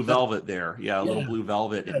what blue velvet there. Yeah, a little blue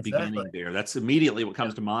velvet at the beginning there. That's immediately what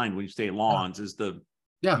comes to mind when you say lawns is that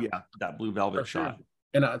blue velvet shot. Sure.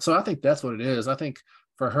 And so I think that's what it is. I think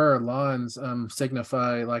for her, lawns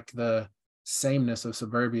signify like the sameness of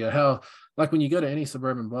suburbia. How, like, when you go to any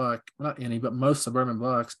suburban block, not any, but most suburban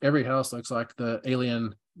blocks, every house looks like the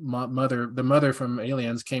alien mother. The mother from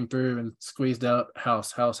Aliens came through and squeezed out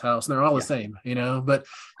house, and they're all the same, you know.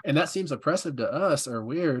 And that seems oppressive to us or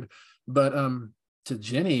weird, but to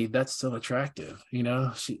Jenny, that's so attractive, you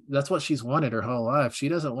know. That's what she's wanted her whole life. She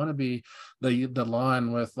doesn't want to be the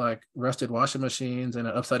lawn with like rusted washing machines and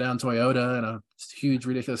an upside down Toyota and a huge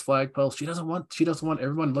ridiculous flagpole. She doesn't want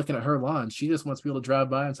everyone looking at her lawn. She just wants people to drive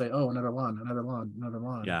by and say, oh, another lawn.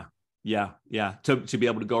 Yeah. To be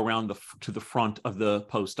able to go around to the front of the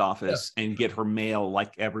post office and get her mail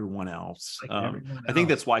like everyone else. I think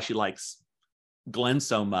that's why she likes Glenn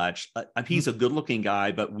so much. He's a good-looking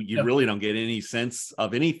guy, but you really don't get any sense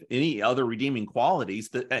of any other redeeming qualities.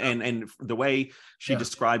 And the way she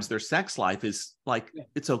describes their sex life is like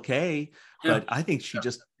it's okay, but I think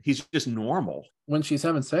he's just normal. When she's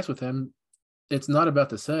having sex with him, it's not about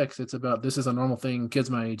the sex. It's about, this is a normal thing kids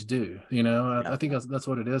my age do. You know, I think that's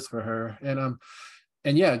what it is for her.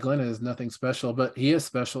 And yeah, Glenn is nothing special, but he is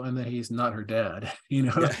special in that he's not her dad. You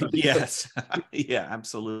know. Yes. Yeah.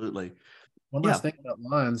 Absolutely. One last thing about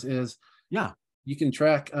lawns is you can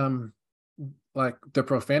track like the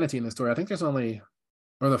profanity in the story. I think there's only,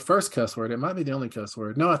 or the first cuss word, it might be the only cuss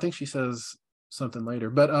word. No, I think she says something later.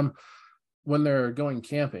 But when they're going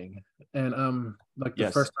camping and like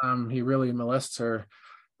the first time he really molests her,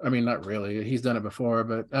 I mean, not really, he's done it before,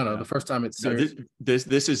 but I don't know, the first time it's serious.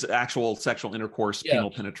 This is actual sexual intercourse,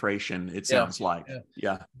 penal penetration, it sounds like.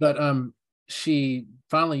 But she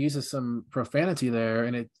finally uses some profanity there,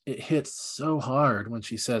 and it hits so hard when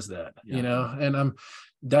she says that, you know. And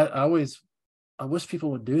that I wish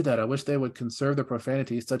people would do that. I wish they would conserve the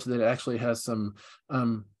profanity such that it actually has some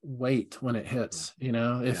weight when it hits, you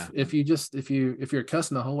know. If you're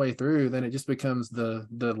cussing the whole way through, then it just becomes the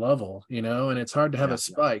level, you know, and it's hard to have a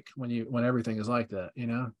spike when everything is like that, you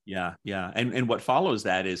know. And what follows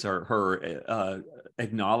that is her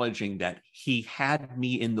acknowledging that he had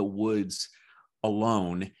me in the woods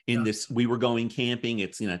alone in this, we were going camping,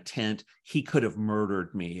 it's in a tent, he could have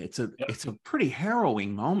murdered me. It's a pretty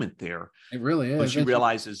harrowing moment there. It really is. When she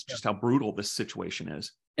realizes just how brutal this situation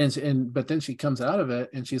is. But then she comes out of it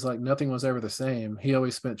and she's like, nothing was ever the same. He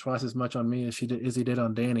always spent twice as much on me as he did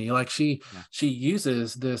on Danny. Like she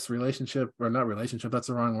uses this relationship, or not relationship, that's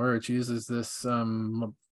the wrong word. She uses this I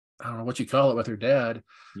don't know what you call it with her dad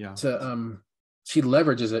to she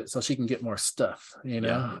leverages it so she can get more stuff, you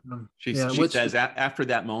know. She says after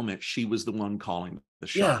that moment, she was the one calling the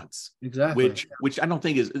shots. Exactly. Which I don't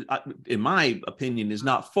think is, in my opinion, is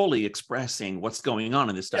not fully expressing what's going on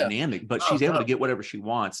in this dynamic. But she's able to get whatever she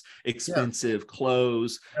wants: expensive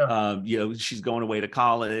clothes. You know, she's going away to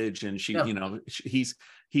college, and she, you know, he's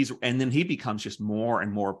and then he becomes just more and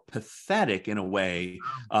more pathetic in a way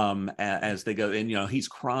as they go. And, you know, he's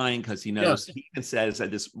crying because he knows he even says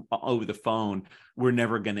that this over the phone, we're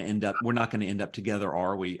never going to end up, we're not going to end up together,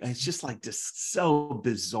 are we? And it's just like just so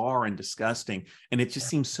bizarre and disgusting. And it just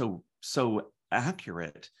seems so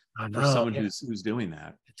accurate I for know. someone Yeah, who's doing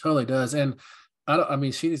that. it totally does. And I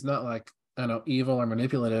mean, she's not like, I don't know, evil or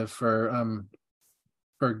manipulative for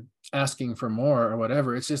asking for more or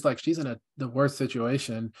whatever. It's just like she's in the worst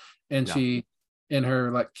situation, and Yeah. she, in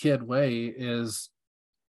her like kid way, is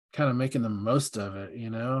kind of making the most of it, you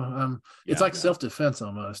know. It's Yeah. like self-defense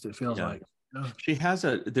almost, it feels Yeah. like, you know? She has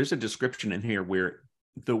there's a description in here where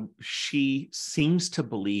she seems to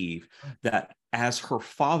believe that as her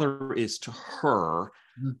father is to her,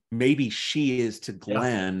 Mhm. maybe she is to Yeah,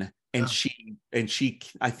 Glenn, and yeah, she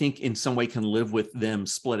I think in some way can live with them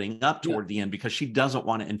splitting up yeah, toward the end, because she doesn't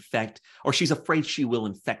want to infect, or she's afraid she will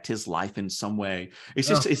infect his life in some way. It's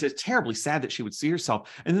yeah, just, it's terribly sad that she would see herself.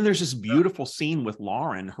 And then there's this beautiful scene with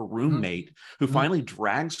Lauren, her mhm, roommate, who mhm, finally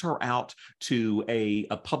drags her out to a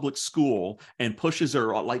public school and pushes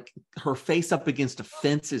her, like her face up against a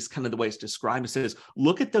fence is kind of the way it's described, and says,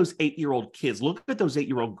 look at those 8-year-old kids, look at those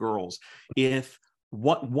 8-year-old girls. If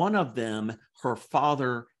one of them, her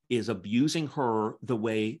father is abusing her the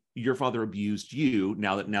way your father abused you,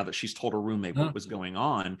 now that she's told her roommate mhm, what was going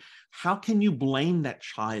on, how can you blame that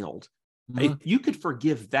child? If mhm. you could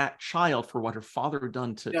forgive that child for what her father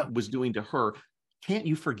Yeah, was doing to her, can't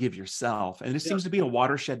you forgive yourself? And it yeah, seems to be a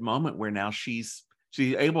watershed moment where now she's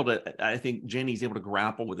able to, I think Jenny's able to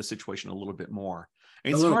grapple with the situation a little bit more. a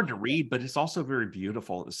It's little. hard to read, but it's also very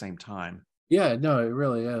beautiful at the same time. Yeah, no, it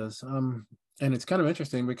really is. And it's kind of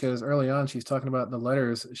interesting because early on she's talking about the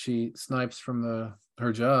letters she snipes from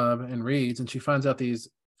her job and reads, and she finds out these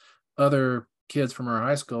other kids from her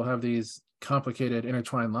high school have these complicated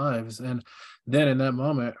intertwined lives. And then in that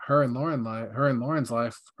moment, her and Lauren's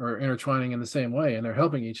life are intertwining in the same way, and they're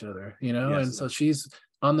helping each other, you know. And Yes. so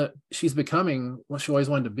she's becoming what she always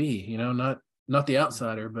wanted to be, you know, not the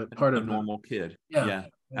outsider, but part A of the. normal kid. Yeah, Yeah,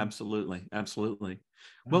 yeah, absolutely. Absolutely.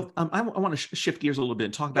 yeah. Well, I want to shift gears a little bit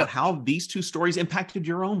and talk Yeah. about how these two stories impacted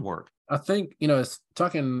your own work. I think, you know, it's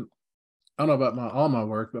talking, I don't know about all my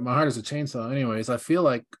work, but my heart is a chainsaw. Anyways, I feel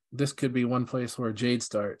like this could be one place where Jade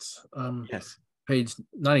starts. Yes. Page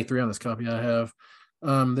 93 on this copy I have.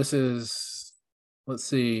 This is, let's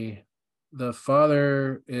see, the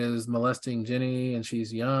father is molesting Jenny and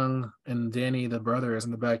she's young, and Danny, the brother, is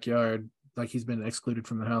in the backyard, like he's been excluded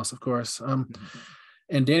from the house, of course.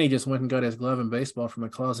 And Danny just went and got his glove and baseball from the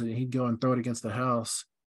closet, and he'd go and throw it against the house,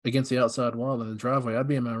 against the outside wall in the driveway. I'd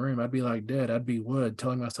be in my room. I'd be like dead. I'd be wood,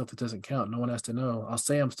 telling myself that doesn't count. No one has to know. I'll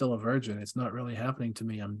say I'm still a virgin. It's not really happening to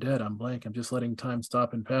me. I'm dead. I'm blank. I'm just letting time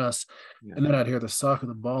stop and pass. Yeah. And then I'd hear the sock of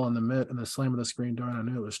the ball in the mitt and the slam of the screen door, and I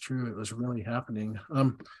knew it was true. It was really happening.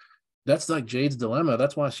 That's like Jade's dilemma.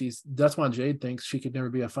 That's why Jade thinks she could never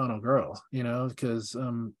be a final girl, you know, because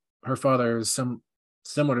her father is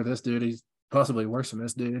similar to this dude. He's possibly worse than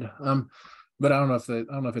this dude. But I don't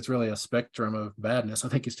know if it's really a spectrum of badness. I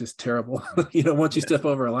think it's just terrible. You know, once you step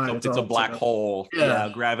over a line, So it's it's a all black hole. Yeah. Yeah.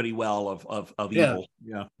 Gravity well of Yeah, evil.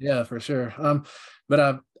 Yeah. yeah, for sure.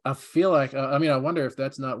 But I feel like I mean, I wonder if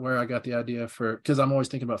that's not where I got the idea for, because I'm always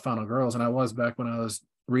thinking about final girls, and I was back when I was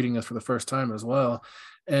reading this for the first time as well,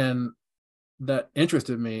 and that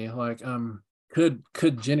interested me. Like,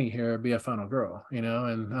 could Jenny here be a final girl? You know,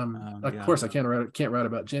 and of Yeah. course I can't write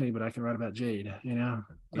about Jenny, but I can write about Jade. You know,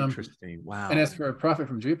 Interesting. and Wow. as for Prophet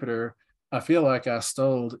from Jupiter, I feel like I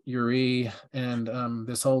stole Uri and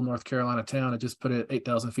this whole North Carolina town and just put it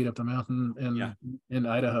 8,000 feet up the mountain Yeah. in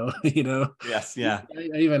Idaho. You know, Yes. Yeah.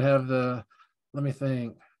 I even have let me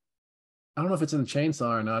think. I don't know if it's in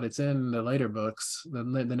Chainsaw or not. It's in the later books, the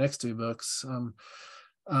next two books.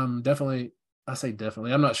 Definitely. I say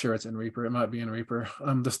definitely. I'm not sure it's in Reaper. It might be in Reaper.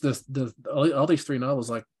 All these three novels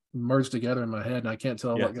like merged together in my head, and I can't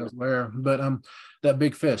tell what Yes. goes where. But that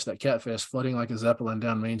big fish, that catfish floating like a zeppelin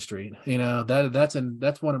down Main Street. You know,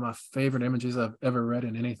 that's one of my favorite images I've ever read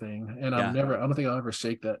in anything. And Yeah. I don't think I'll ever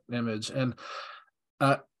shake that image. And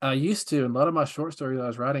I used to, in a lot of my short stories I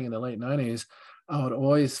was writing in the late 90s, I would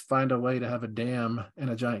always find a way to have a dam and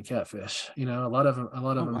a giant catfish. You know, Oh,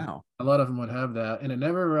 wow. a lot of them would have that, and it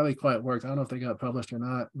never really quite worked. I don't know if they got published or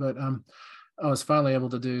not, but I was finally able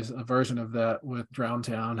to do a version of that with Drown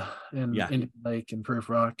Town and Yeah. Indian Lake and Proof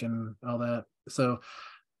Rock and all that. So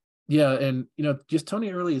yeah, and you know, just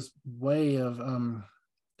Tony Early's way of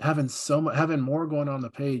having more going on the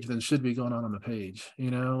page than should be going on the page.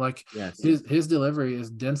 You know, like Yes. his delivery is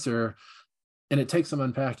denser, and it takes some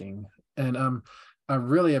unpacking. And I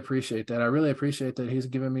really appreciate that. I really appreciate that he's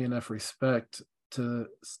given me enough respect to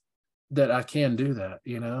that I can do that.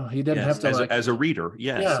 He didn't have Yes, to like, as a reader.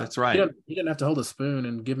 Yes, yeah, that's right. he didn't have to hold a spoon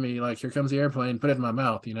and give me like, here comes the airplane, put it in my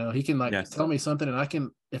mouth. He can like Yes. tell me something, and I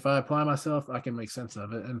can, if I apply myself, I can make sense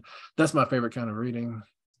of it. And that's my favorite kind of reading.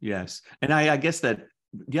 Yes, and I guess that,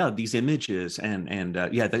 yeah, these images and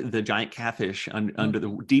yeah, the giant catfish under the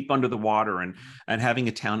deep under the water, and having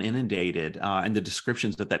a town inundated, and the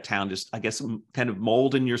descriptions of that town, just I guess kind of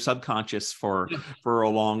mold in your subconscious for a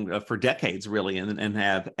long for decades really, and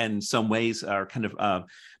have in some ways are kind of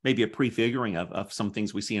maybe a prefiguring of some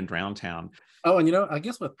things we see in Drowned Town. Oh, and I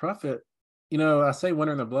guess with Prophet, I say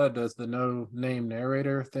Winter in the Blood does the no name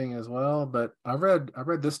narrator thing as well, but I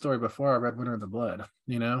read this story before I read Winter in the Blood,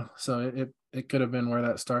 so it could have been where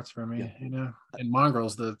that starts for me, Yeah. And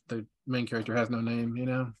Mongrels, the main character has no name,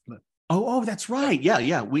 but, Oh, that's right. Yeah,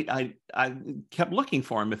 yeah. I kept looking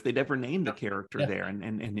for him if they'd ever named the character yeah. there,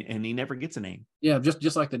 and he never gets a name. Yeah,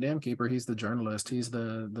 just like the Dam Keeper, he's the journalist, he's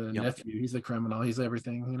the Yep. nephew, he's the criminal, he's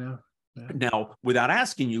everything, Yeah. Now, without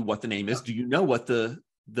asking you what the name is, do you know what the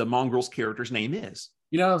Mongrels character's name is?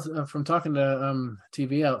 From talking to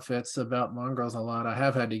TV outfits about Mongrels a lot, I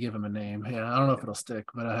have had to give him a name. Yeah, I don't know if it'll stick,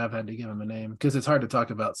 but I have had to give him a name because it's hard to talk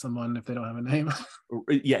about someone if they don't have a name.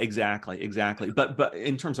 Yeah, exactly. But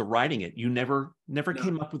in terms of writing it, you never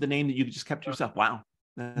came up with a name that you just kept to yourself. Wow.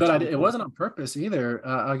 But it wasn't on purpose either.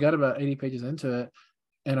 I got about 80 pages into it,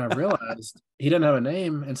 and I realized he didn't have a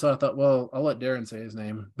name, and so I thought, well, I'll let Darren say his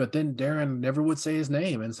name. But then Darren never would say his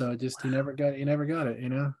name, and so he never got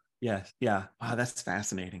it. Yes. Yeah. Wow, that's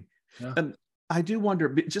fascinating. Yeah. I do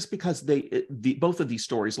wonder, just because both of these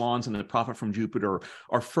stories, Lawns and The Prophet from Jupiter,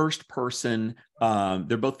 are first person.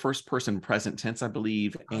 They're both first person present tense, I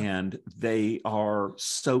believe, and they are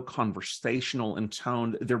so conversational in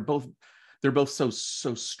tone. They're both so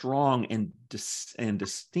strong and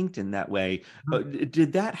distinct in that way.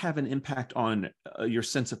 Did that have an impact on your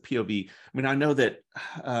sense of POV? I mean, I know that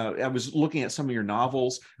I was looking at some of your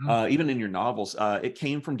novels. Even in your novels, it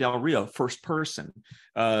came from Del Rio, first person.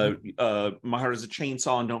 My Heart is a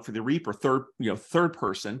Chainsaw and Don't Fear the Reaper, third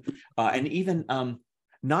person, and even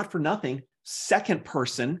Not for Nothing, second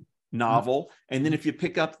person novel. And then if you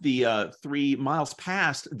pick up the 3 Miles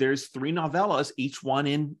Past, there's 3 novellas, each one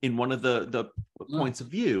in one of the points of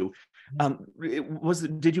view.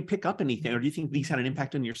 Did you pick up anything, or do you think these had an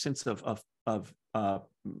impact on your sense of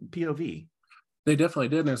POV? They definitely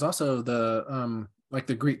did. And there's also the like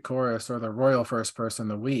the Greek chorus or the royal first person,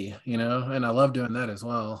 the we, and I love doing that as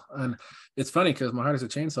well. And it's funny because My Heart is a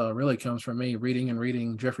Chainsaw really comes from me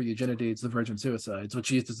reading Jeffrey Eugenides' The Virgin Suicides, which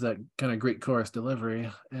uses that kind of Greek chorus delivery.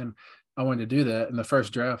 And I wanted to do that. And the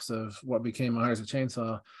first drafts of what became My Heart is a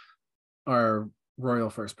Chainsaw are royal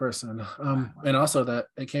first person. And also that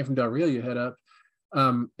it came from Del Rio you hit up.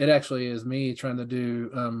 It actually is me trying to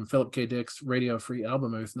do Philip K. Dick's Radio Free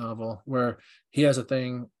Albemuth novel, where he has a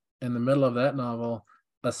thing in the middle of that novel,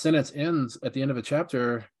 a sentence ends at the end of a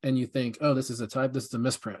chapter, and you think, oh, this is a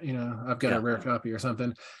misprint. I've got a rare copy or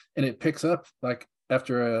something, and it picks up like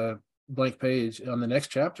after a blank page on the next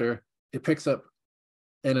chapter, it picks up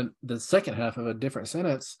in the second half of a different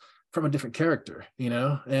sentence from a different character,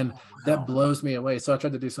 and that blows me away. So I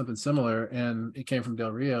tried to do something similar, and it came from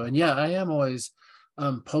Del Rio. And yeah, I am always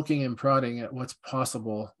poking and prodding at what's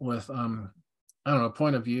possible with I don't know,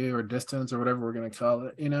 point of view or distance or whatever we're going to call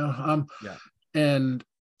it, and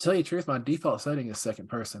tell you the truth, my default setting is second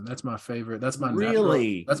person. That's my favorite. That's my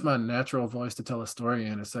that's my natural voice to tell a story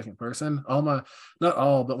in, is second person. Not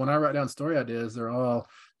all, but when I write down story ideas, they're all,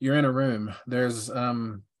 you're in a room. There's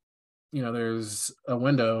there's a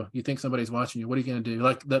window. You think somebody's watching you. What are you going to do?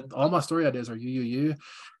 Like that. All my story ideas are you,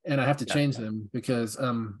 and I have to change them because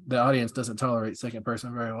the audience doesn't tolerate second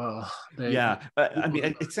person very well. I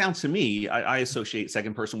mean, it sounds to me, I associate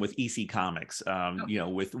second person with EC Comics.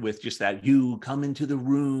 With just that, you come into the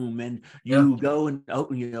room and you go and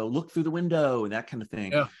look through the window and that kind of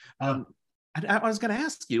thing. I was going to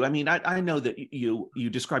ask you, I mean, I know that you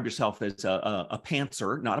describe yourself as a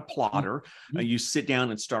pantser, not a plotter. You sit down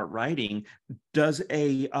and start writing. How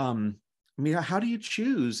do you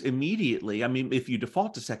choose immediately? I mean, if you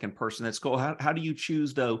default to second person, that's cool. How do you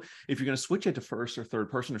choose, though, if you're going to switch it to first or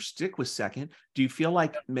third person or stick with second? Do you feel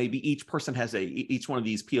like maybe each one of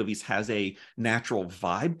these POVs has a natural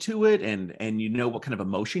vibe to it, and what kind of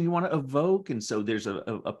emotion you want to evoke? And so there's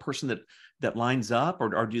a person that lines up,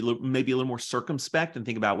 or do you maybe a little more circumspect and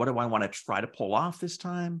think about, what do I want to try to pull off this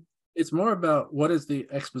time? It's more about what is the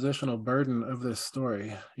expositional burden of this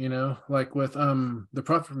story, like with The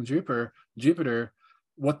Prophet from Jupiter,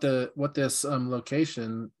 what this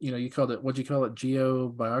location, you called it, what'd you call it,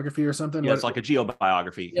 geobiography or something? Yeah, it's like a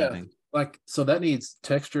geobiography. Yeah. like, so that needs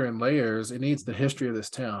texture and layers. It needs the history of this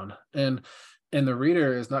town, and the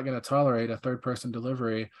reader is not going to tolerate a third person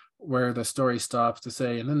delivery where the story stops to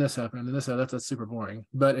say, and then this happened, and then this happened. That's super boring.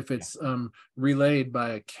 But if Yeah. it's relayed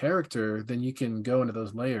by a character, then you can go into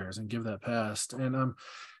those layers and give that past. And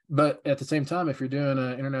but at the same time, if you're doing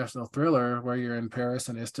an international thriller where you're in Paris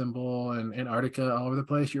and Istanbul and Antarctica all over the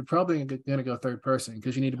place, you're probably going to go third person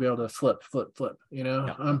because you need to be able to flip, flip, flip, you know?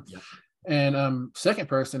 Yeah. Yeah. And second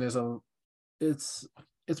person is it's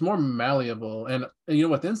it's more malleable. And you know,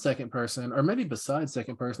 within second person, or maybe besides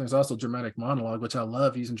second person, there's also dramatic monologue, which I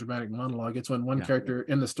love using dramatic monologue. It's when one Yeah. character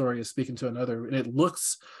in the story is speaking to another, and it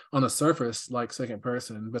looks on the surface like second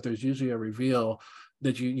person, but there's usually a reveal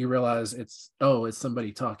that you realize it's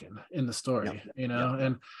somebody talking in the story, Yeah. you know. Yeah.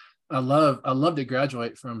 And I love to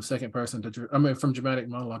graduate from second person to from dramatic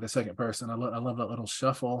monologue to second person. I love that little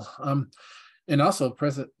shuffle. And also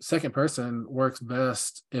second person works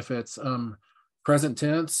best if it's present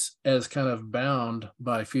tense as kind of bound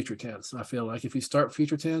by future tense. I feel like if you start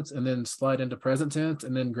future tense and then slide into present tense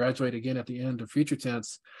and then graduate again at the end of future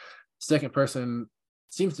tense, second person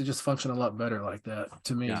seems to just function a lot better like that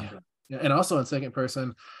to me. Yeah. And also in second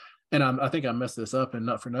person, and I think I messed this up and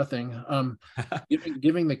not for nothing.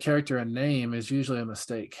 Giving the character a name is usually a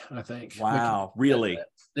mistake, I think. Wow, really?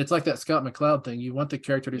 It's like that Scott McCloud thing. You want the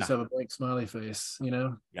character to just Yeah. have a blank smiley face, you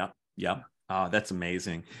know? Yeah. Yeah. Oh, that's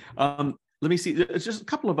amazing. Let me see. There's just a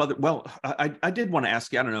couple of other. Well, I did want to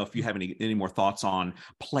ask you. I don't know if you have any more thoughts on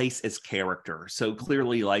place as character. So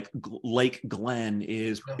clearly, like Lake Glen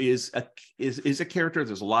is a character.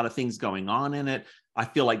 There's a lot of things going on in it. I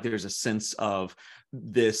feel like there's a sense of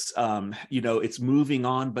this. It's moving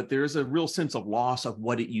on, but there's a real sense of loss of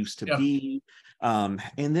what it used to be. And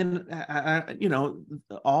then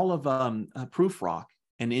all of Proof Rock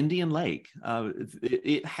and Indian Lake,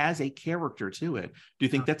 it has a character to it. Do you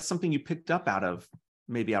think that's something you picked up out of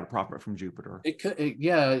Prophet from Jupiter? It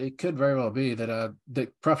could very well be that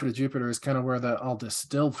that Prophet of Jupiter is kind of where that all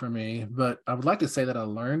distilled for me. But I would like to say that I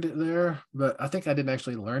learned it there, but I think I didn't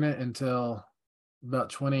actually learn it until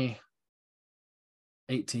about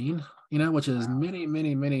 2018, which is many,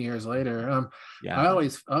 many, many years later. I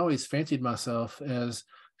always fancied myself as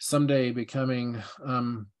someday becoming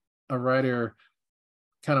a writer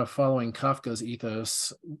kind of following Kafka's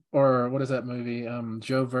ethos, or what is that movie?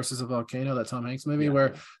 Joe versus a Volcano, that Tom Hanks movie,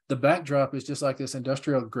 where the backdrop is just like this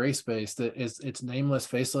industrial gray space that it's nameless,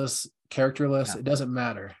 faceless, characterless. Yeah. It doesn't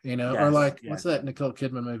matter, or like, what's that Nicole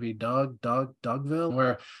Kidman movie, Dogville,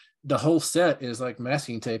 where the whole set is like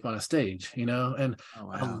masking tape on a stage, and I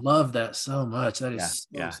love that so much. That is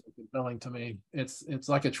so compelling to me. It's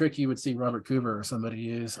like a trick you would see Robert Cooper or somebody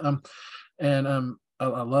use. I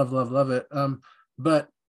love it. But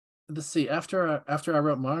let's see, after I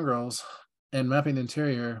wrote Mongrels and Mapping the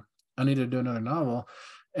Interior, I needed to do another novel.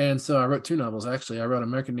 And so I wrote two novels, actually. I wrote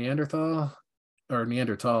American Neanderthal, or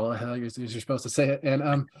Neanderthal, how you're supposed to say it,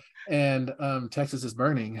 and Texas is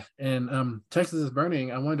Burning. And Texas is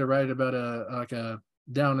Burning, I wanted to write about a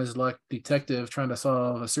down as luck detective trying to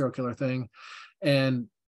solve a serial killer thing. And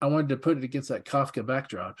I wanted to put it against that Kafka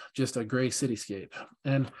backdrop, just a gray cityscape.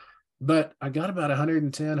 But I got about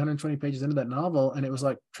 110, 120 pages into that novel, and it was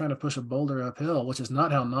like trying to push a boulder uphill, which is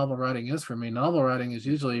not how novel writing is for me. Novel writing is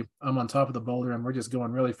usually I'm on top of the boulder and we're just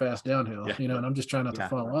going really fast downhill, and I'm just trying not to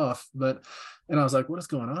fall off. And I was like, what is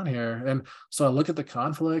going on here? And so I look at the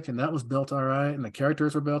conflict, and that was built all right, and the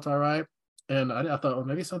characters were built all right. And I thought, well,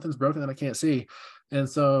 maybe something's broken that I can't see. And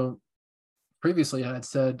so previously I had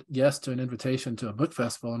said yes to an invitation to a book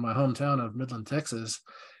festival in my hometown of Midland, Texas.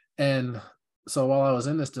 And so while I was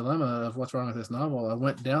in this dilemma of what's wrong with this novel, I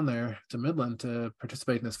went down there to Midland to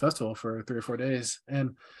participate in this festival for 3 or 4 days.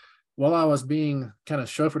 And while I was being kind of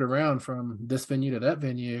chauffeured around from this venue to that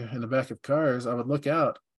venue in the back of cars, I would look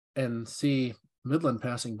out and see Midland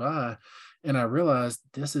passing by. And I realized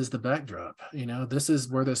this is the backdrop, this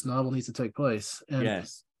is where this novel needs to take place. And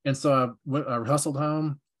so I hustled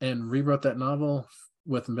home and rewrote that novel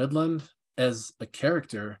with Midland as a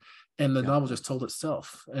character. And the novel just told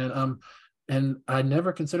itself. And I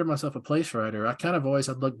never considered myself a place writer. I kind of always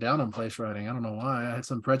had looked down on place writing. I don't know why. I had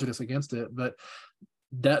some prejudice against it, but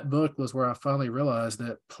that book was where I finally realized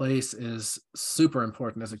that place is super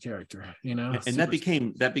important as a character, And that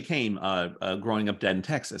became Growing Up Dead in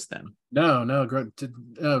Texas then. No,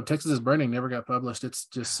 Texas is Burning never got published. It's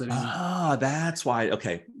just sitting. Ah, that's why.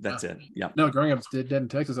 Okay, that's it. Yeah. No, Growing Up Dead in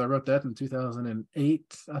Texas. I wrote that in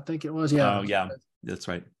 2008, I think it was. Yeah. Oh, yeah. That's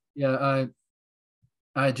right. Yeah,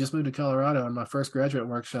 I just moved to Colorado, and my first graduate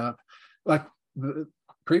workshop, like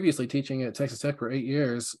previously teaching at Texas Tech for 8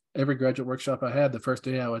 years, every graduate workshop I had, the first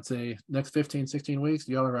day I would say, next 15, 16 weeks,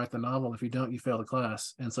 y'all write the novel. If you don't, you fail the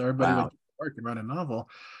class. And so everybody would Wow. work and write a novel.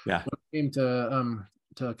 Yeah. When I came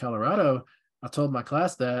to Colorado, I told my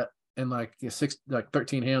class that, and like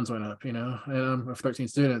 13 hands went up, and of 13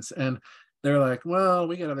 students, and they're like, well,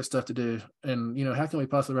 we got other stuff to do, and how can we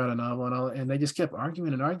possibly write a novel? And they just kept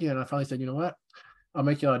arguing and arguing. And I finally said, you know what? I'll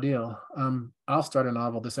make y'all a deal. I'll start a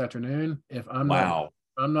novel this afternoon. If Wow.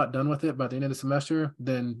 I'm not done with it by the end of the semester,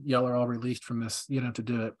 then y'all are all released from this, to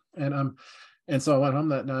do it. And so I went home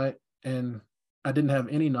that night, and I didn't have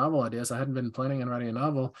any novel ideas. I hadn't been planning on writing a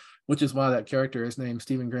novel, which is why that character is named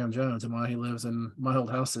Stephen Graham Jones, and why he lives in my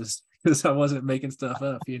old houses, because I wasn't making stuff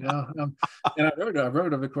up, and I wrote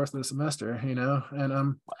it over the course of the semester, and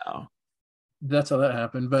Wow. that's how that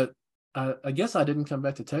happened. But I guess I didn't come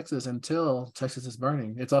back to Texas until Texas is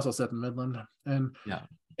Burning. It's also set in Midland,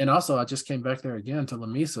 and also I just came back there again to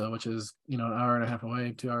Lamesa, which is an hour and a half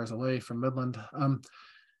away, 2 hours away from Midland. I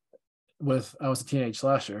was a teenage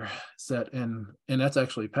slasher set in, and that's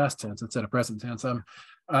actually past tense instead of present tense.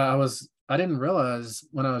 I didn't realize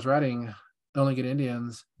when I was writing Only Good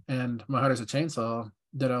Indians and My Heart Is a Chainsaw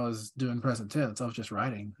that I was doing present tense. I was just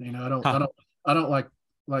writing. I don't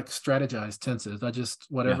like strategize tenses. I just,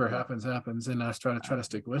 whatever happens, and I try to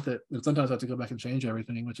stick with it. And sometimes I have to go back and change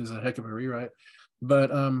everything, which is a heck of a rewrite.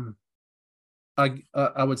 But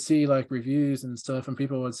I would see like reviews and stuff, and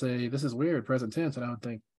people would say, this is weird, present tense, and I would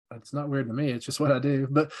think, it's not weird to me, it's just what I do.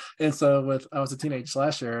 And so I was a teenage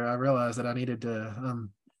slasher, I realized that I needed to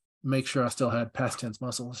make sure I still had past tense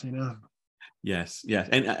muscles. Yes.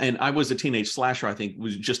 And I Was a Teenage Slasher, I think,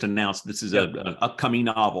 was just announced. This is an upcoming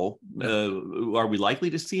novel. Are we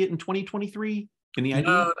likely to see it in 2023? Any idea?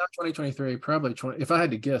 No, not 2023. Probably if I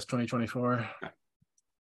had to guess, 2024.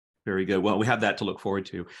 Very good. Well, we have that to look forward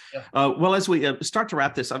to. Yeah. Well, as we start to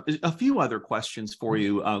wrap this up, a few other questions for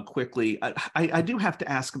you quickly. I do have to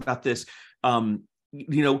ask about this.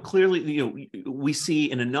 Clearly, we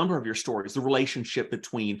see in a number of your stories the relationship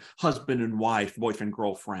between husband and wife, boyfriend,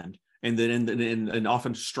 girlfriend, and then in an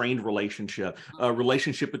often strained relationship, a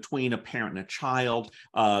relationship between a parent and a child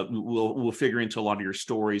will figure into a lot of your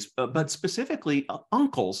stories. But specifically,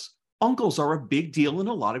 uncles. Uncles are a big deal in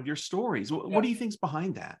a lot of your stories. What do you think's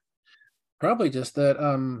behind that? Probably just that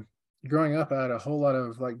growing up, I had a whole lot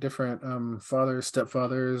of like different fathers,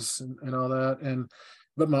 stepfathers, and all that.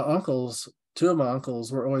 But my uncles, two of my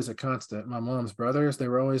uncles were always a constant. My mom's brothers, they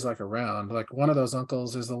were always like around. Like one of those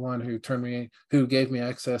uncles is the one who gave me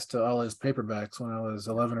access to all his paperbacks when I was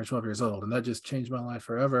 11 or 12 years old. And that just changed my life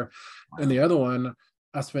forever. Wow. And the other one,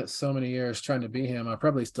 I spent so many years trying to be him. I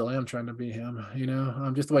probably still am trying to be him,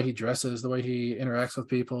 just the way he dresses, the way he interacts with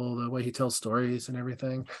people, the way he tells stories and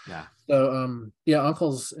everything. Yeah. So,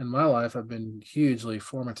 uncles in my life have been hugely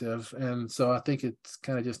formative. And so I think it's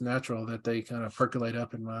kind of just natural that they kind of percolate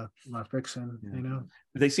up in my fiction,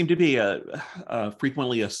 They seem to be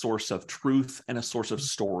frequently a source of truth and a source of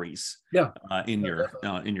stories. Yeah. In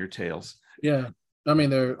your tales. Yeah. I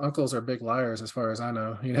mean, their uncles are big liars, as far as I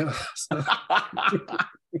know. So.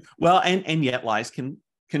 Well, and yet lies can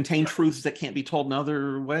contain truths that can't be told in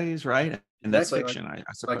other ways, right? And that's fiction, I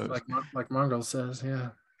suppose. Like Mongrel says, yeah.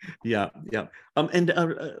 Yeah. And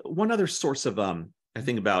one other source of I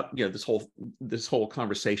think about this whole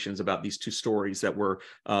conversations about these two stories that were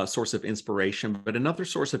a source of inspiration, but another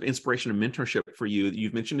source of inspiration and mentorship for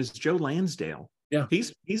you've mentioned is Joe Lansdale. Yeah,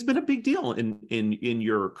 he's been a big deal in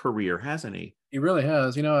your career, hasn't he? He really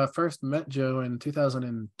has. I first met Joe in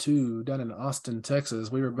 2002 down in Austin, Texas.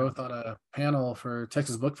 We were both on a panel for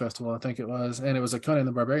Texas Book Festival, I think it was, and it was a Conan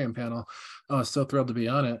the Barbarian panel. I was so thrilled to be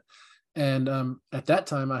on it. And at that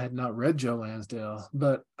time, I had not read Joe Lansdale,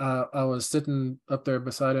 but I was sitting up there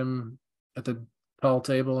beside him at the tall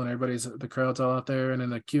table, and the crowd's all out there. And in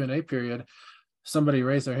the Q&A period, somebody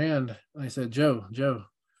raised their hand. I said, Joe,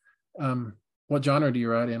 what genre do you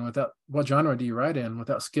write in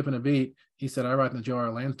without skipping a beat? He said, I write in the Joe R.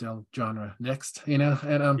 Lansdale genre next, and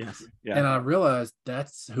I realized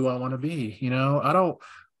that's who I want to be.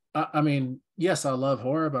 I mean, yes, I love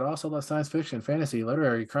horror, but I also love science fiction, fantasy,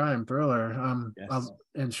 literary, crime, thriller,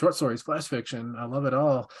 and short stories, flash fiction. I love it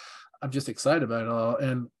all. I'm just excited about it all.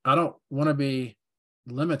 And I don't want to be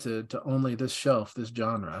limited to only this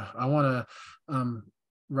genre. I want to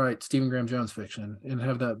write Stephen Graham Jones fiction and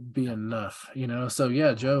have that be enough, So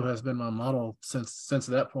yeah, Joe has been my model since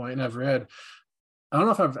that point. And I've read I don't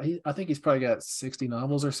know if I think he's probably got 60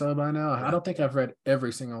 novels or so by now. I Yeah. don't think I've read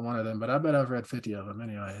every single one of them, but I bet I've read 50 of them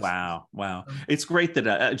anyways. Wow. Wow. It's great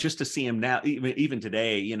that just to see him now, even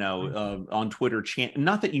today, on Twitter,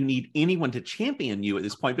 not that you need anyone to champion you at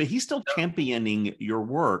this point, but he's still championing your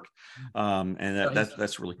work. And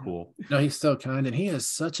that's really cool. No, he's so kind. And he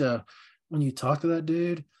is when you talk to that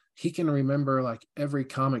dude, he can remember like every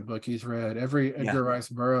comic book he's read, every Edgar Rice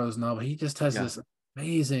Burroughs novel. He just has this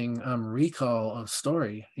amazing recall of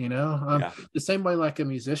story, the same way like a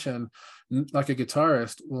musician, like a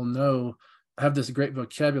guitarist will have this great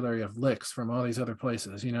vocabulary of licks from all these other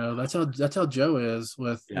places. That's how Joe is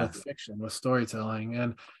with fiction, with storytelling,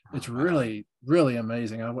 and it's really, really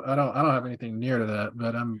amazing. I don't have anything near to that,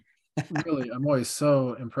 but I'm always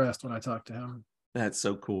so impressed when I talk to him. That's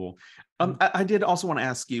so cool. I did also want to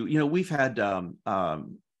ask you, we've had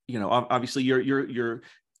obviously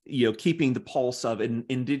you're keeping the pulse of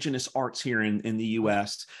indigenous arts here in the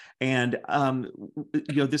US. And,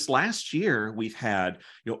 this last year we've had,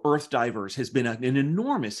 Earth Divers has been an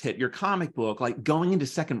enormous hit. Your comic book, like going into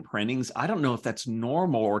second printings, I don't know if that's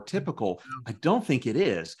normal or typical. I don't think it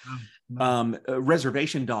is.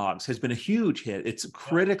 Reservation Dogs has been a huge hit. It's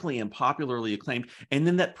critically and popularly acclaimed. And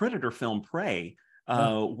then that Predator film, Prey,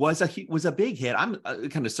 was a big hit. I'm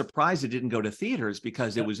kind of surprised it didn't go to theaters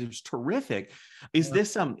because it was terrific. Is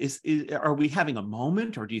this are we having a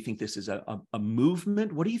moment, or do you think this is a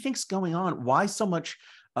movement? What do you think's going on? Why so much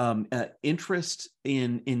interest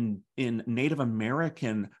in Native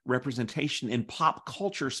American representation in pop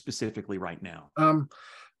culture specifically right now?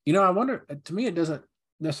 I wonder. To me, it doesn't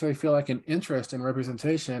necessarily feel like an interest in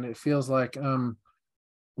representation. It feels like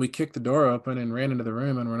we kicked the door open and ran into the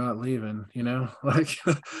room and we're not leaving, like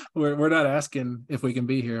we're not asking if we can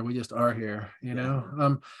be here. We just are here,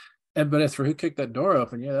 but as for who kicked that door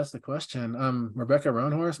open, that's the question. Rebecca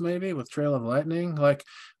Roanhorse, maybe, with Trail of Lightning. Like,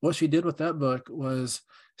 what she did with that book was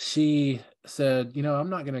she said, I'm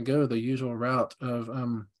not going to go the usual route of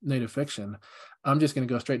Native fiction. I'm just going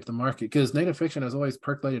to go straight to the market, because Native fiction has always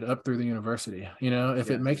percolated up through the university. If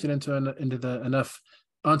it makes it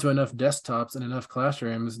onto enough desktops and enough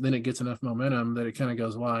classrooms, then it gets enough momentum that it kind of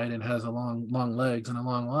goes wide and has a long legs and a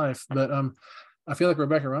long life. But I feel like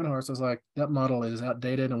Rebecca Roanhorse was like, that model is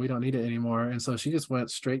outdated and we don't need it anymore. And so she just went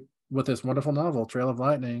straight with this wonderful novel, Trail of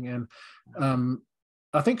Lightning. And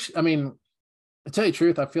I think, to tell you the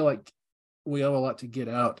truth, I feel like we owe a lot to Get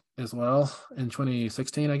Out as well in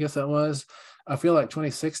 2016, I guess that was. I feel like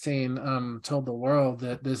 2016 told the world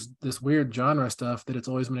that this weird genre stuff that it's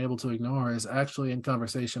always been able to ignore is actually in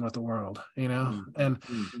conversation with the world, and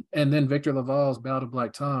then Victor Laval's Ballad of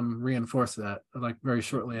Black Tom reinforced that, like, very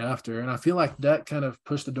shortly after. And I feel like that kind of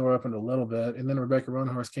pushed the door open a little bit. And then Rebecca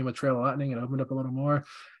Roanhorse came with Trail of Lightning and opened up a little more.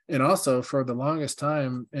 And also, for the longest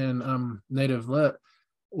time in Native Lit,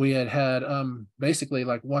 we had basically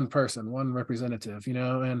like one person, one representative,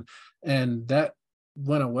 and that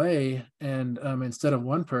went away. And instead of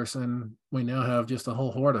one person, we now have just a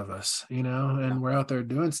whole horde of us, and we're out there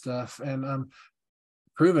doing stuff and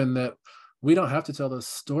proving that we don't have to tell the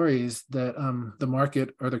stories that the market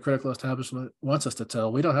or the critical establishment wants us to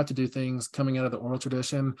tell. We don't have to do things coming out of the oral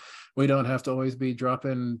tradition. We don't have to always be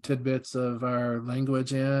dropping tidbits of our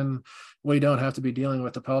language in. We don't have to be dealing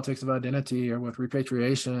with the politics of identity or with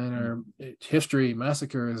repatriation or history,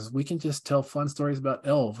 massacres. We can just tell fun stories about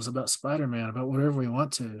elves, about Spider-Man, about whatever we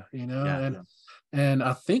want to, and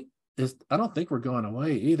I don't think we're going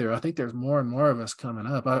away either. I think there's more and more of us coming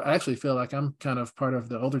up. I actually feel like I'm kind of part of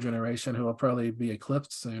the older generation who will probably be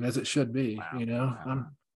eclipsed soon, as it should be. Wow.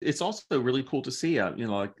 It's also really cool to see,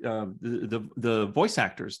 the voice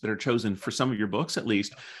actors that are chosen for some of your books, at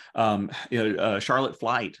least. Charlotte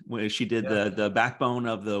Flight, where she did the Backbone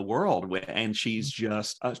of the World, and she's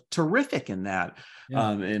just terrific in that.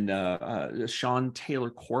 And Sean Taylor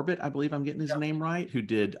Corbett, I believe I'm getting his name right, who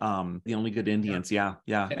did The Only Good Indians. Yeah.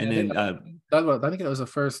 And then I think it was the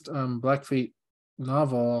first Blackfeet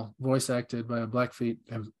novel voice acted by a Blackfeet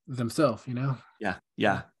themselves.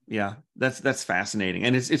 Yeah, that's fascinating,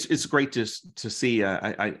 and it's great to see.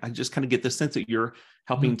 I just kind of get the sense that you're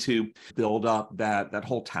helping to build up that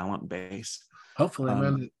whole talent base. Hopefully,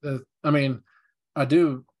 man. I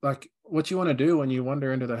do, like, what you want to do when you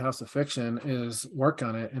wander into the house of fiction is work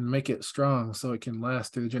on it and make it strong so it can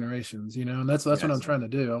last through the generations. And that's what I'm trying to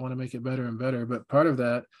do. I want to make it better and better, but part of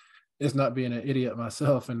that is not being an idiot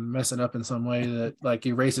myself and messing up in some way that like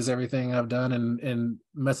erases everything I've done and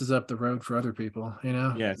messes up the road for other people,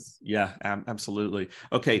 Yes. Yeah, absolutely.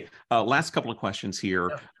 Okay. Last couple of questions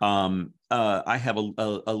here. I have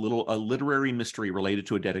a literary mystery related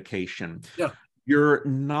to a dedication. Yeah. Your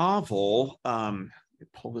novel,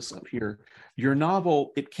 pull this up here. Your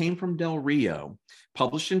novel, It Came from Del Rio,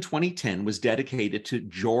 published in 2010, was dedicated to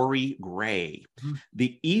Jory Gray. Mhm.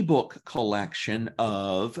 The ebook collection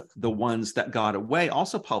of The Ones That Got Away,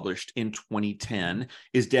 also published in 2010,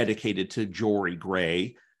 is dedicated to Jory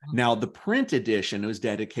Gray. Now, the print edition was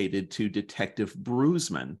dedicated to Detective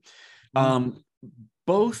Brusman.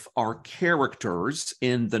 Both are characters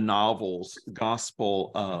in the novels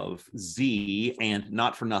Gospel of Z and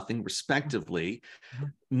Not for Nothing, respectively.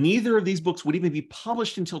 Neither of these books would even be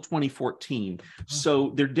published until 2014. So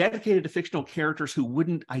they're dedicated to fictional characters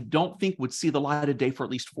who I don't think would see the light of day for at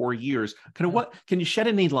least 4 years. Can you shed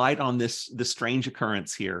any light on this strange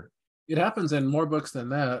occurrence here? It happens in more books than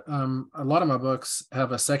that. A lot of my books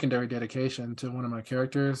have a secondary dedication to one of my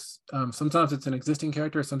characters. Sometimes it's an existing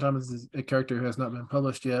character, sometimes it's a character who has not been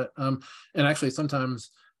published yet. And actually,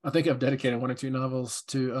 sometimes I think I've dedicated 1 or 2 novels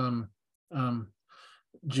to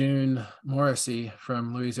June Morrissey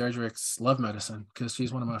from Louise Erdrich's Love Medicine, because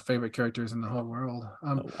she's one of my favorite characters in the whole world.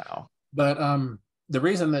 Oh, wow. But the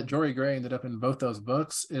reason that Jory Gray ended up in both those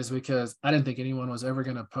books is because I didn't think anyone was ever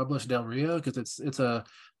going to publish Del Rio, because it's a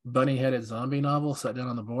bunny-headed zombie novel set down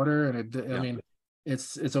on the border, and I mean,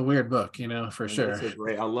 it's a weird book, for sure. That's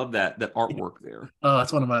great. I love that artwork there. Oh,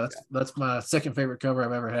 that's one of that's my second favorite cover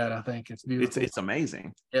I've ever had. I think it's beautiful. It's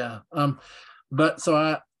amazing. Yeah. But so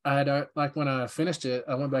I had like, when I finished it,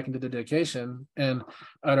 I went back into the dedication, and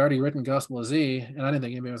I'd already written Gospel of Z, and I didn't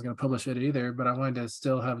think anybody was going to publish it either, but I wanted to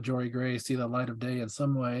still have Jory Gray see the light of day in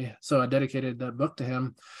some way, so I dedicated that book to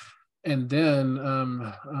him. And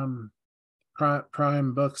then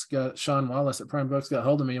Prime Books Sean Wallace at Prime Books got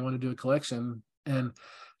hold of me and wanted to do a collection, and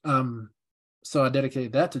so I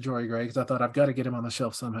dedicated that to Jory Gray, because I thought I've got to get him on the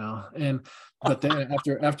shelf somehow. But then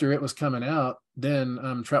after it was coming out,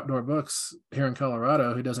 then Trapdoor Books here in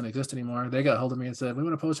Colorado, who doesn't exist anymore, they got hold of me and said, we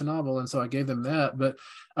want to publish a novel. And so I gave them that. But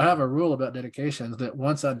I have a rule about dedications that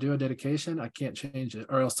once I do a dedication, I can't change it,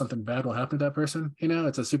 or else something bad will happen to that person.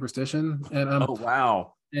 It's a superstition. And oh,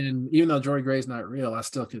 wow. And even though Jory Gray's not real, I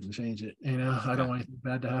still couldn't change it. I don't want anything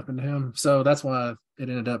bad to happen to him. So that's why it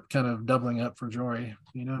ended up kind of doubling up for Jory,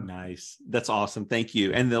 Nice. That's awesome. Thank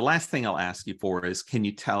you. And the last thing I'll ask you for is, can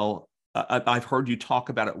you tell, I've heard you talk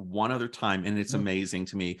about it one other time, and it's amazing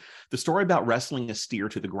to me, the story about wrestling a steer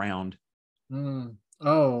to the ground. Yeah,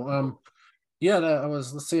 I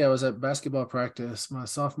was at basketball practice my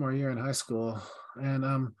sophomore year in high school,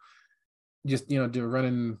 and just, do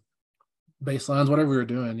running baselines, whatever we were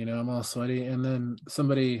doing, I'm all sweaty. And then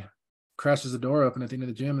somebody crashes the door open at the end of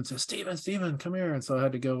the gym and says, Steven, come here. And so I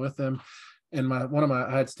had to go with them. And I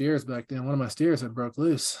had steers back then. One of my steers had broke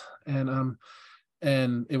loose, and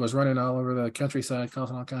it was running all over the countryside,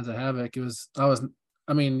 causing all kinds of havoc.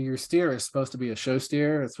 Your steer is supposed to be a show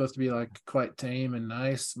steer. It's supposed to be like quite tame and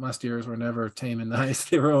nice. My steers were never tame and nice.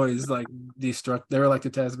 They were always like destructive. They were like the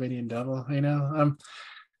Tasmanian devil,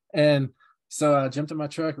 and so I jumped in my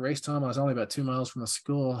truck, raced home. I was only about 2 miles from the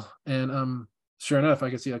school, and sure enough, I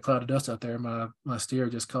could see a cloud of dust out there. My steer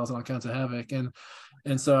just causing all kinds of havoc, and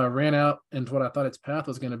so I ran out into what I thought its path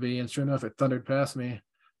was going to be, and sure enough, it thundered past me.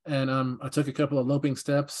 And I took a couple of loping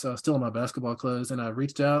steps, still in my basketball clothes, and I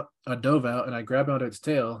reached out, I dove out, and I grabbed onto its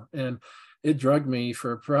tail, and it drugged me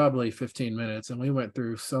for probably 15 minutes. And we went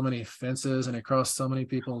through so many fences and across so many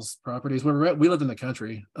people's properties. We lived in the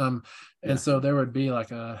country. And so there would be like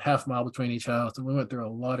a half mile between each house. And we went through a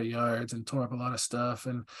lot of yards and tore up a lot of stuff.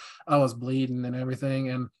 And I was bleeding and everything.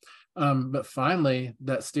 And but finally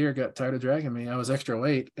that steer got tired of dragging me. I was extra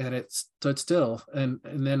weight, and it stood still. And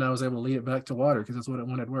then I was able to lead it back to water, because that's what it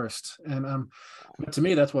wanted worst. And but to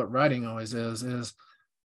me, that's what writing always is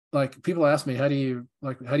like, people ask me, how do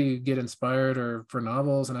you get inspired or for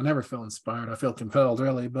novels? And I never feel inspired. I feel compelled,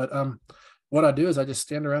 really. But what I do is I just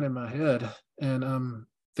stand around in my head, and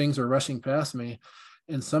things are rushing past me.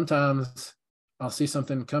 And sometimes I'll see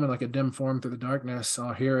something coming like a dim form through the darkness.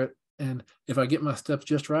 I'll hear it. And if I get my steps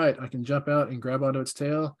just right, I can jump out and grab onto its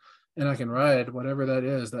tail, and I can ride whatever that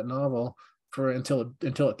is, that novel, until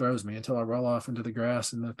it throws me, until I roll off into the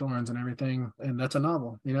grass and the thorns and everything. And that's a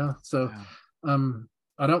novel, So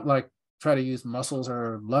I don't try to use muscles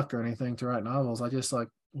or luck or anything to write novels. I just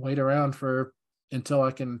wait around until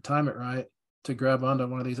I can time it right to grab onto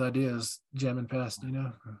one of these ideas jamming past,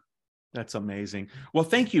 That's amazing. Well,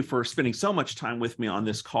 thank you for spending so much time with me on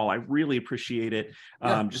this call. I really appreciate it.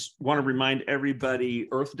 Yeah. Just want to remind everybody,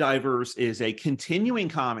 Earth Divers is a continuing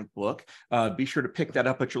comic book. Be sure to pick that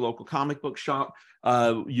up at your local comic book shop.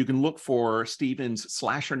 You can look for Steven's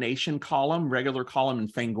Slasher Nation column, regular column in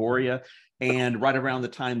Fangoria. And right around the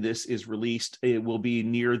time this is released, it will be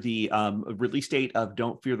near the release date of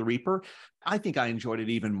Don't Fear the Reaper. I think I enjoyed it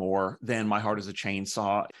even more than My Heart is a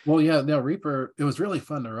Chainsaw. Well, yeah, no, Reaper, it was really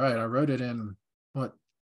fun to write. I wrote it in what,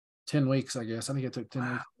 10 weeks, I guess. I think it took 10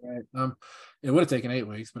 weeks to write. It would have taken 8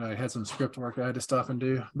 weeks, but I had some script work I had to stop and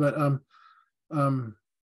do. But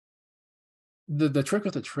the trick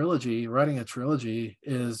with a trilogy, writing a trilogy,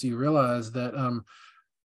 is you realize that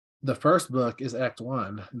the first book is act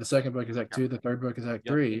 1, the second book is act 2, the third book is act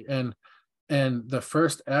 3, and the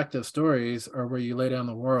first act of stories are where you lay down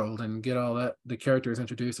the world and get all that, the characters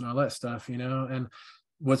introduced and all that stuff, and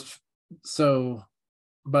so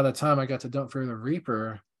by the time I got to Don't Fear the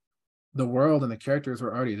Reaper, the world and the characters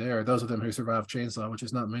were already there, those of them who survived Chainsaw, which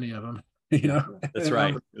is not many of them. That's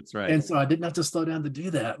right. That's right. And so I didn't have to slow down to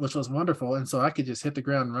do that, which was wonderful. And so I could just hit the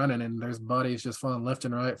ground running, and there's bodies just falling left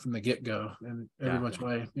and right from the get-go and every which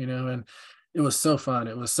way, and it was so fun.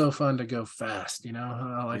 It was so fun to go fast,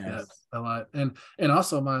 I like that a lot. And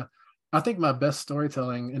also I think my best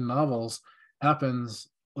storytelling in novels happens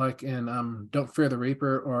like in Don't Fear the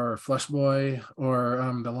Reaper or Flush Boy or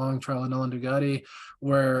The Long Trial of Nolan Dugatti,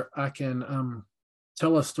 where I can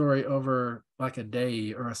tell a story over like a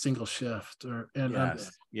day or a single shift,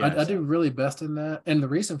 I do really best in that. And the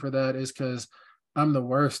reason for that is because I'm the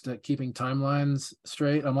worst at keeping timelines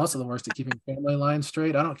straight. I'm also the worst at keeping family lines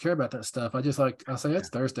straight. I don't care about that stuff. I just I'll say it's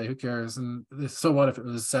Thursday, who cares? And so what if it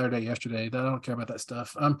was Saturday yesterday? I don't care about that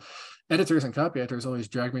stuff. Editors and copy editors always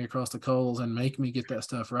drag me across the coals and make me get that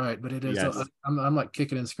stuff right. But it is, I'm like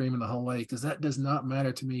kicking and screaming the whole way, because that does not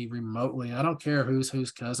matter to me remotely. I don't care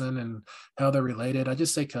who's cousin and how they're related. I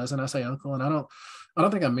just say cousin, I say uncle, and I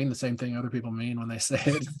don't think I mean the same thing other people mean when they say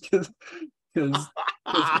it. Because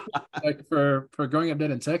like for Growing Up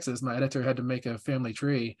Dead in Texas, my editor had to make a family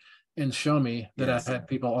tree and show me that I had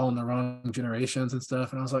people all in the wrong generations and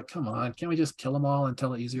stuff, and I was like, come on, can't we just kill them all and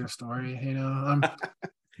tell an easier story?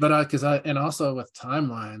 But and also with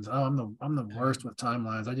timelines, I'm the worst with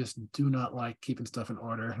timelines. I just do not like keeping stuff in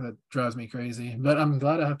order. That drives me crazy. But I'm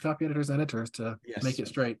glad I have copy editors and editors to make it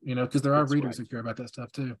straight, because there are readers who care about that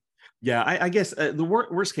stuff too. Yeah, I guess the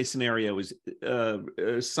worst case scenario is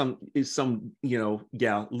some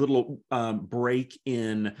little break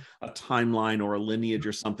in a timeline or a lineage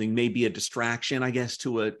or something, maybe a distraction, I guess,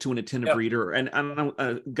 to an attentive reader.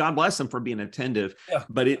 And God bless them for being attentive,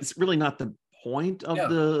 but it's really not the point of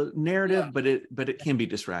the narrative, but it can be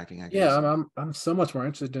distracting, I guess. I'm so much more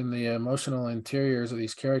interested in the emotional interiors of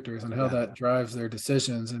these characters and how that drives their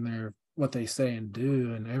decisions and what they say and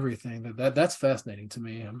do and everything. That's fascinating to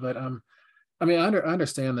me. But I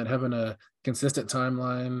understand that having a consistent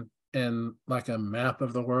timeline and like a map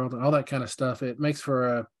of the world and all that kind of stuff, it makes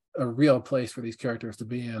for a real place for these characters to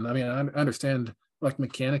be in. I understand like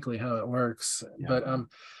mechanically how it works, but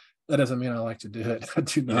that doesn't mean I like to do it. I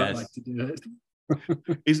do not like to do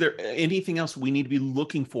it. Is there anything else we need to be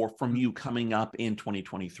looking for from you coming up in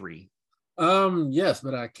 2023? Yes,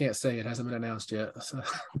 but I can't say. It hasn't been announced yet. So.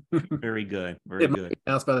 Very good. Very good. Might be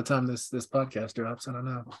announced by the time this podcast drops. I don't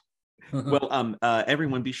know. Well,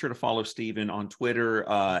 everyone, be sure to follow Stephen on Twitter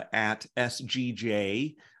at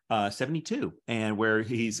SGJ 72, and where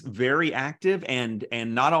he's very active, and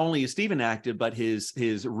not only is Stephen active, but his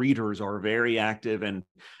readers are very active, and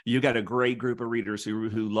you got a great group of readers who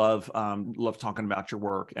love talking about your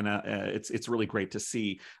work, and it's really great to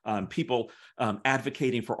see people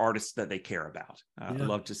advocating for artists that they care about. I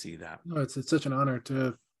love to see that. No, it's such an honor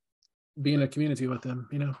to be in a community with them.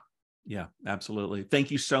 Yeah, absolutely.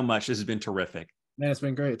 Thank you so much. This has been terrific. Man, it's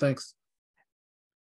been great. Thanks.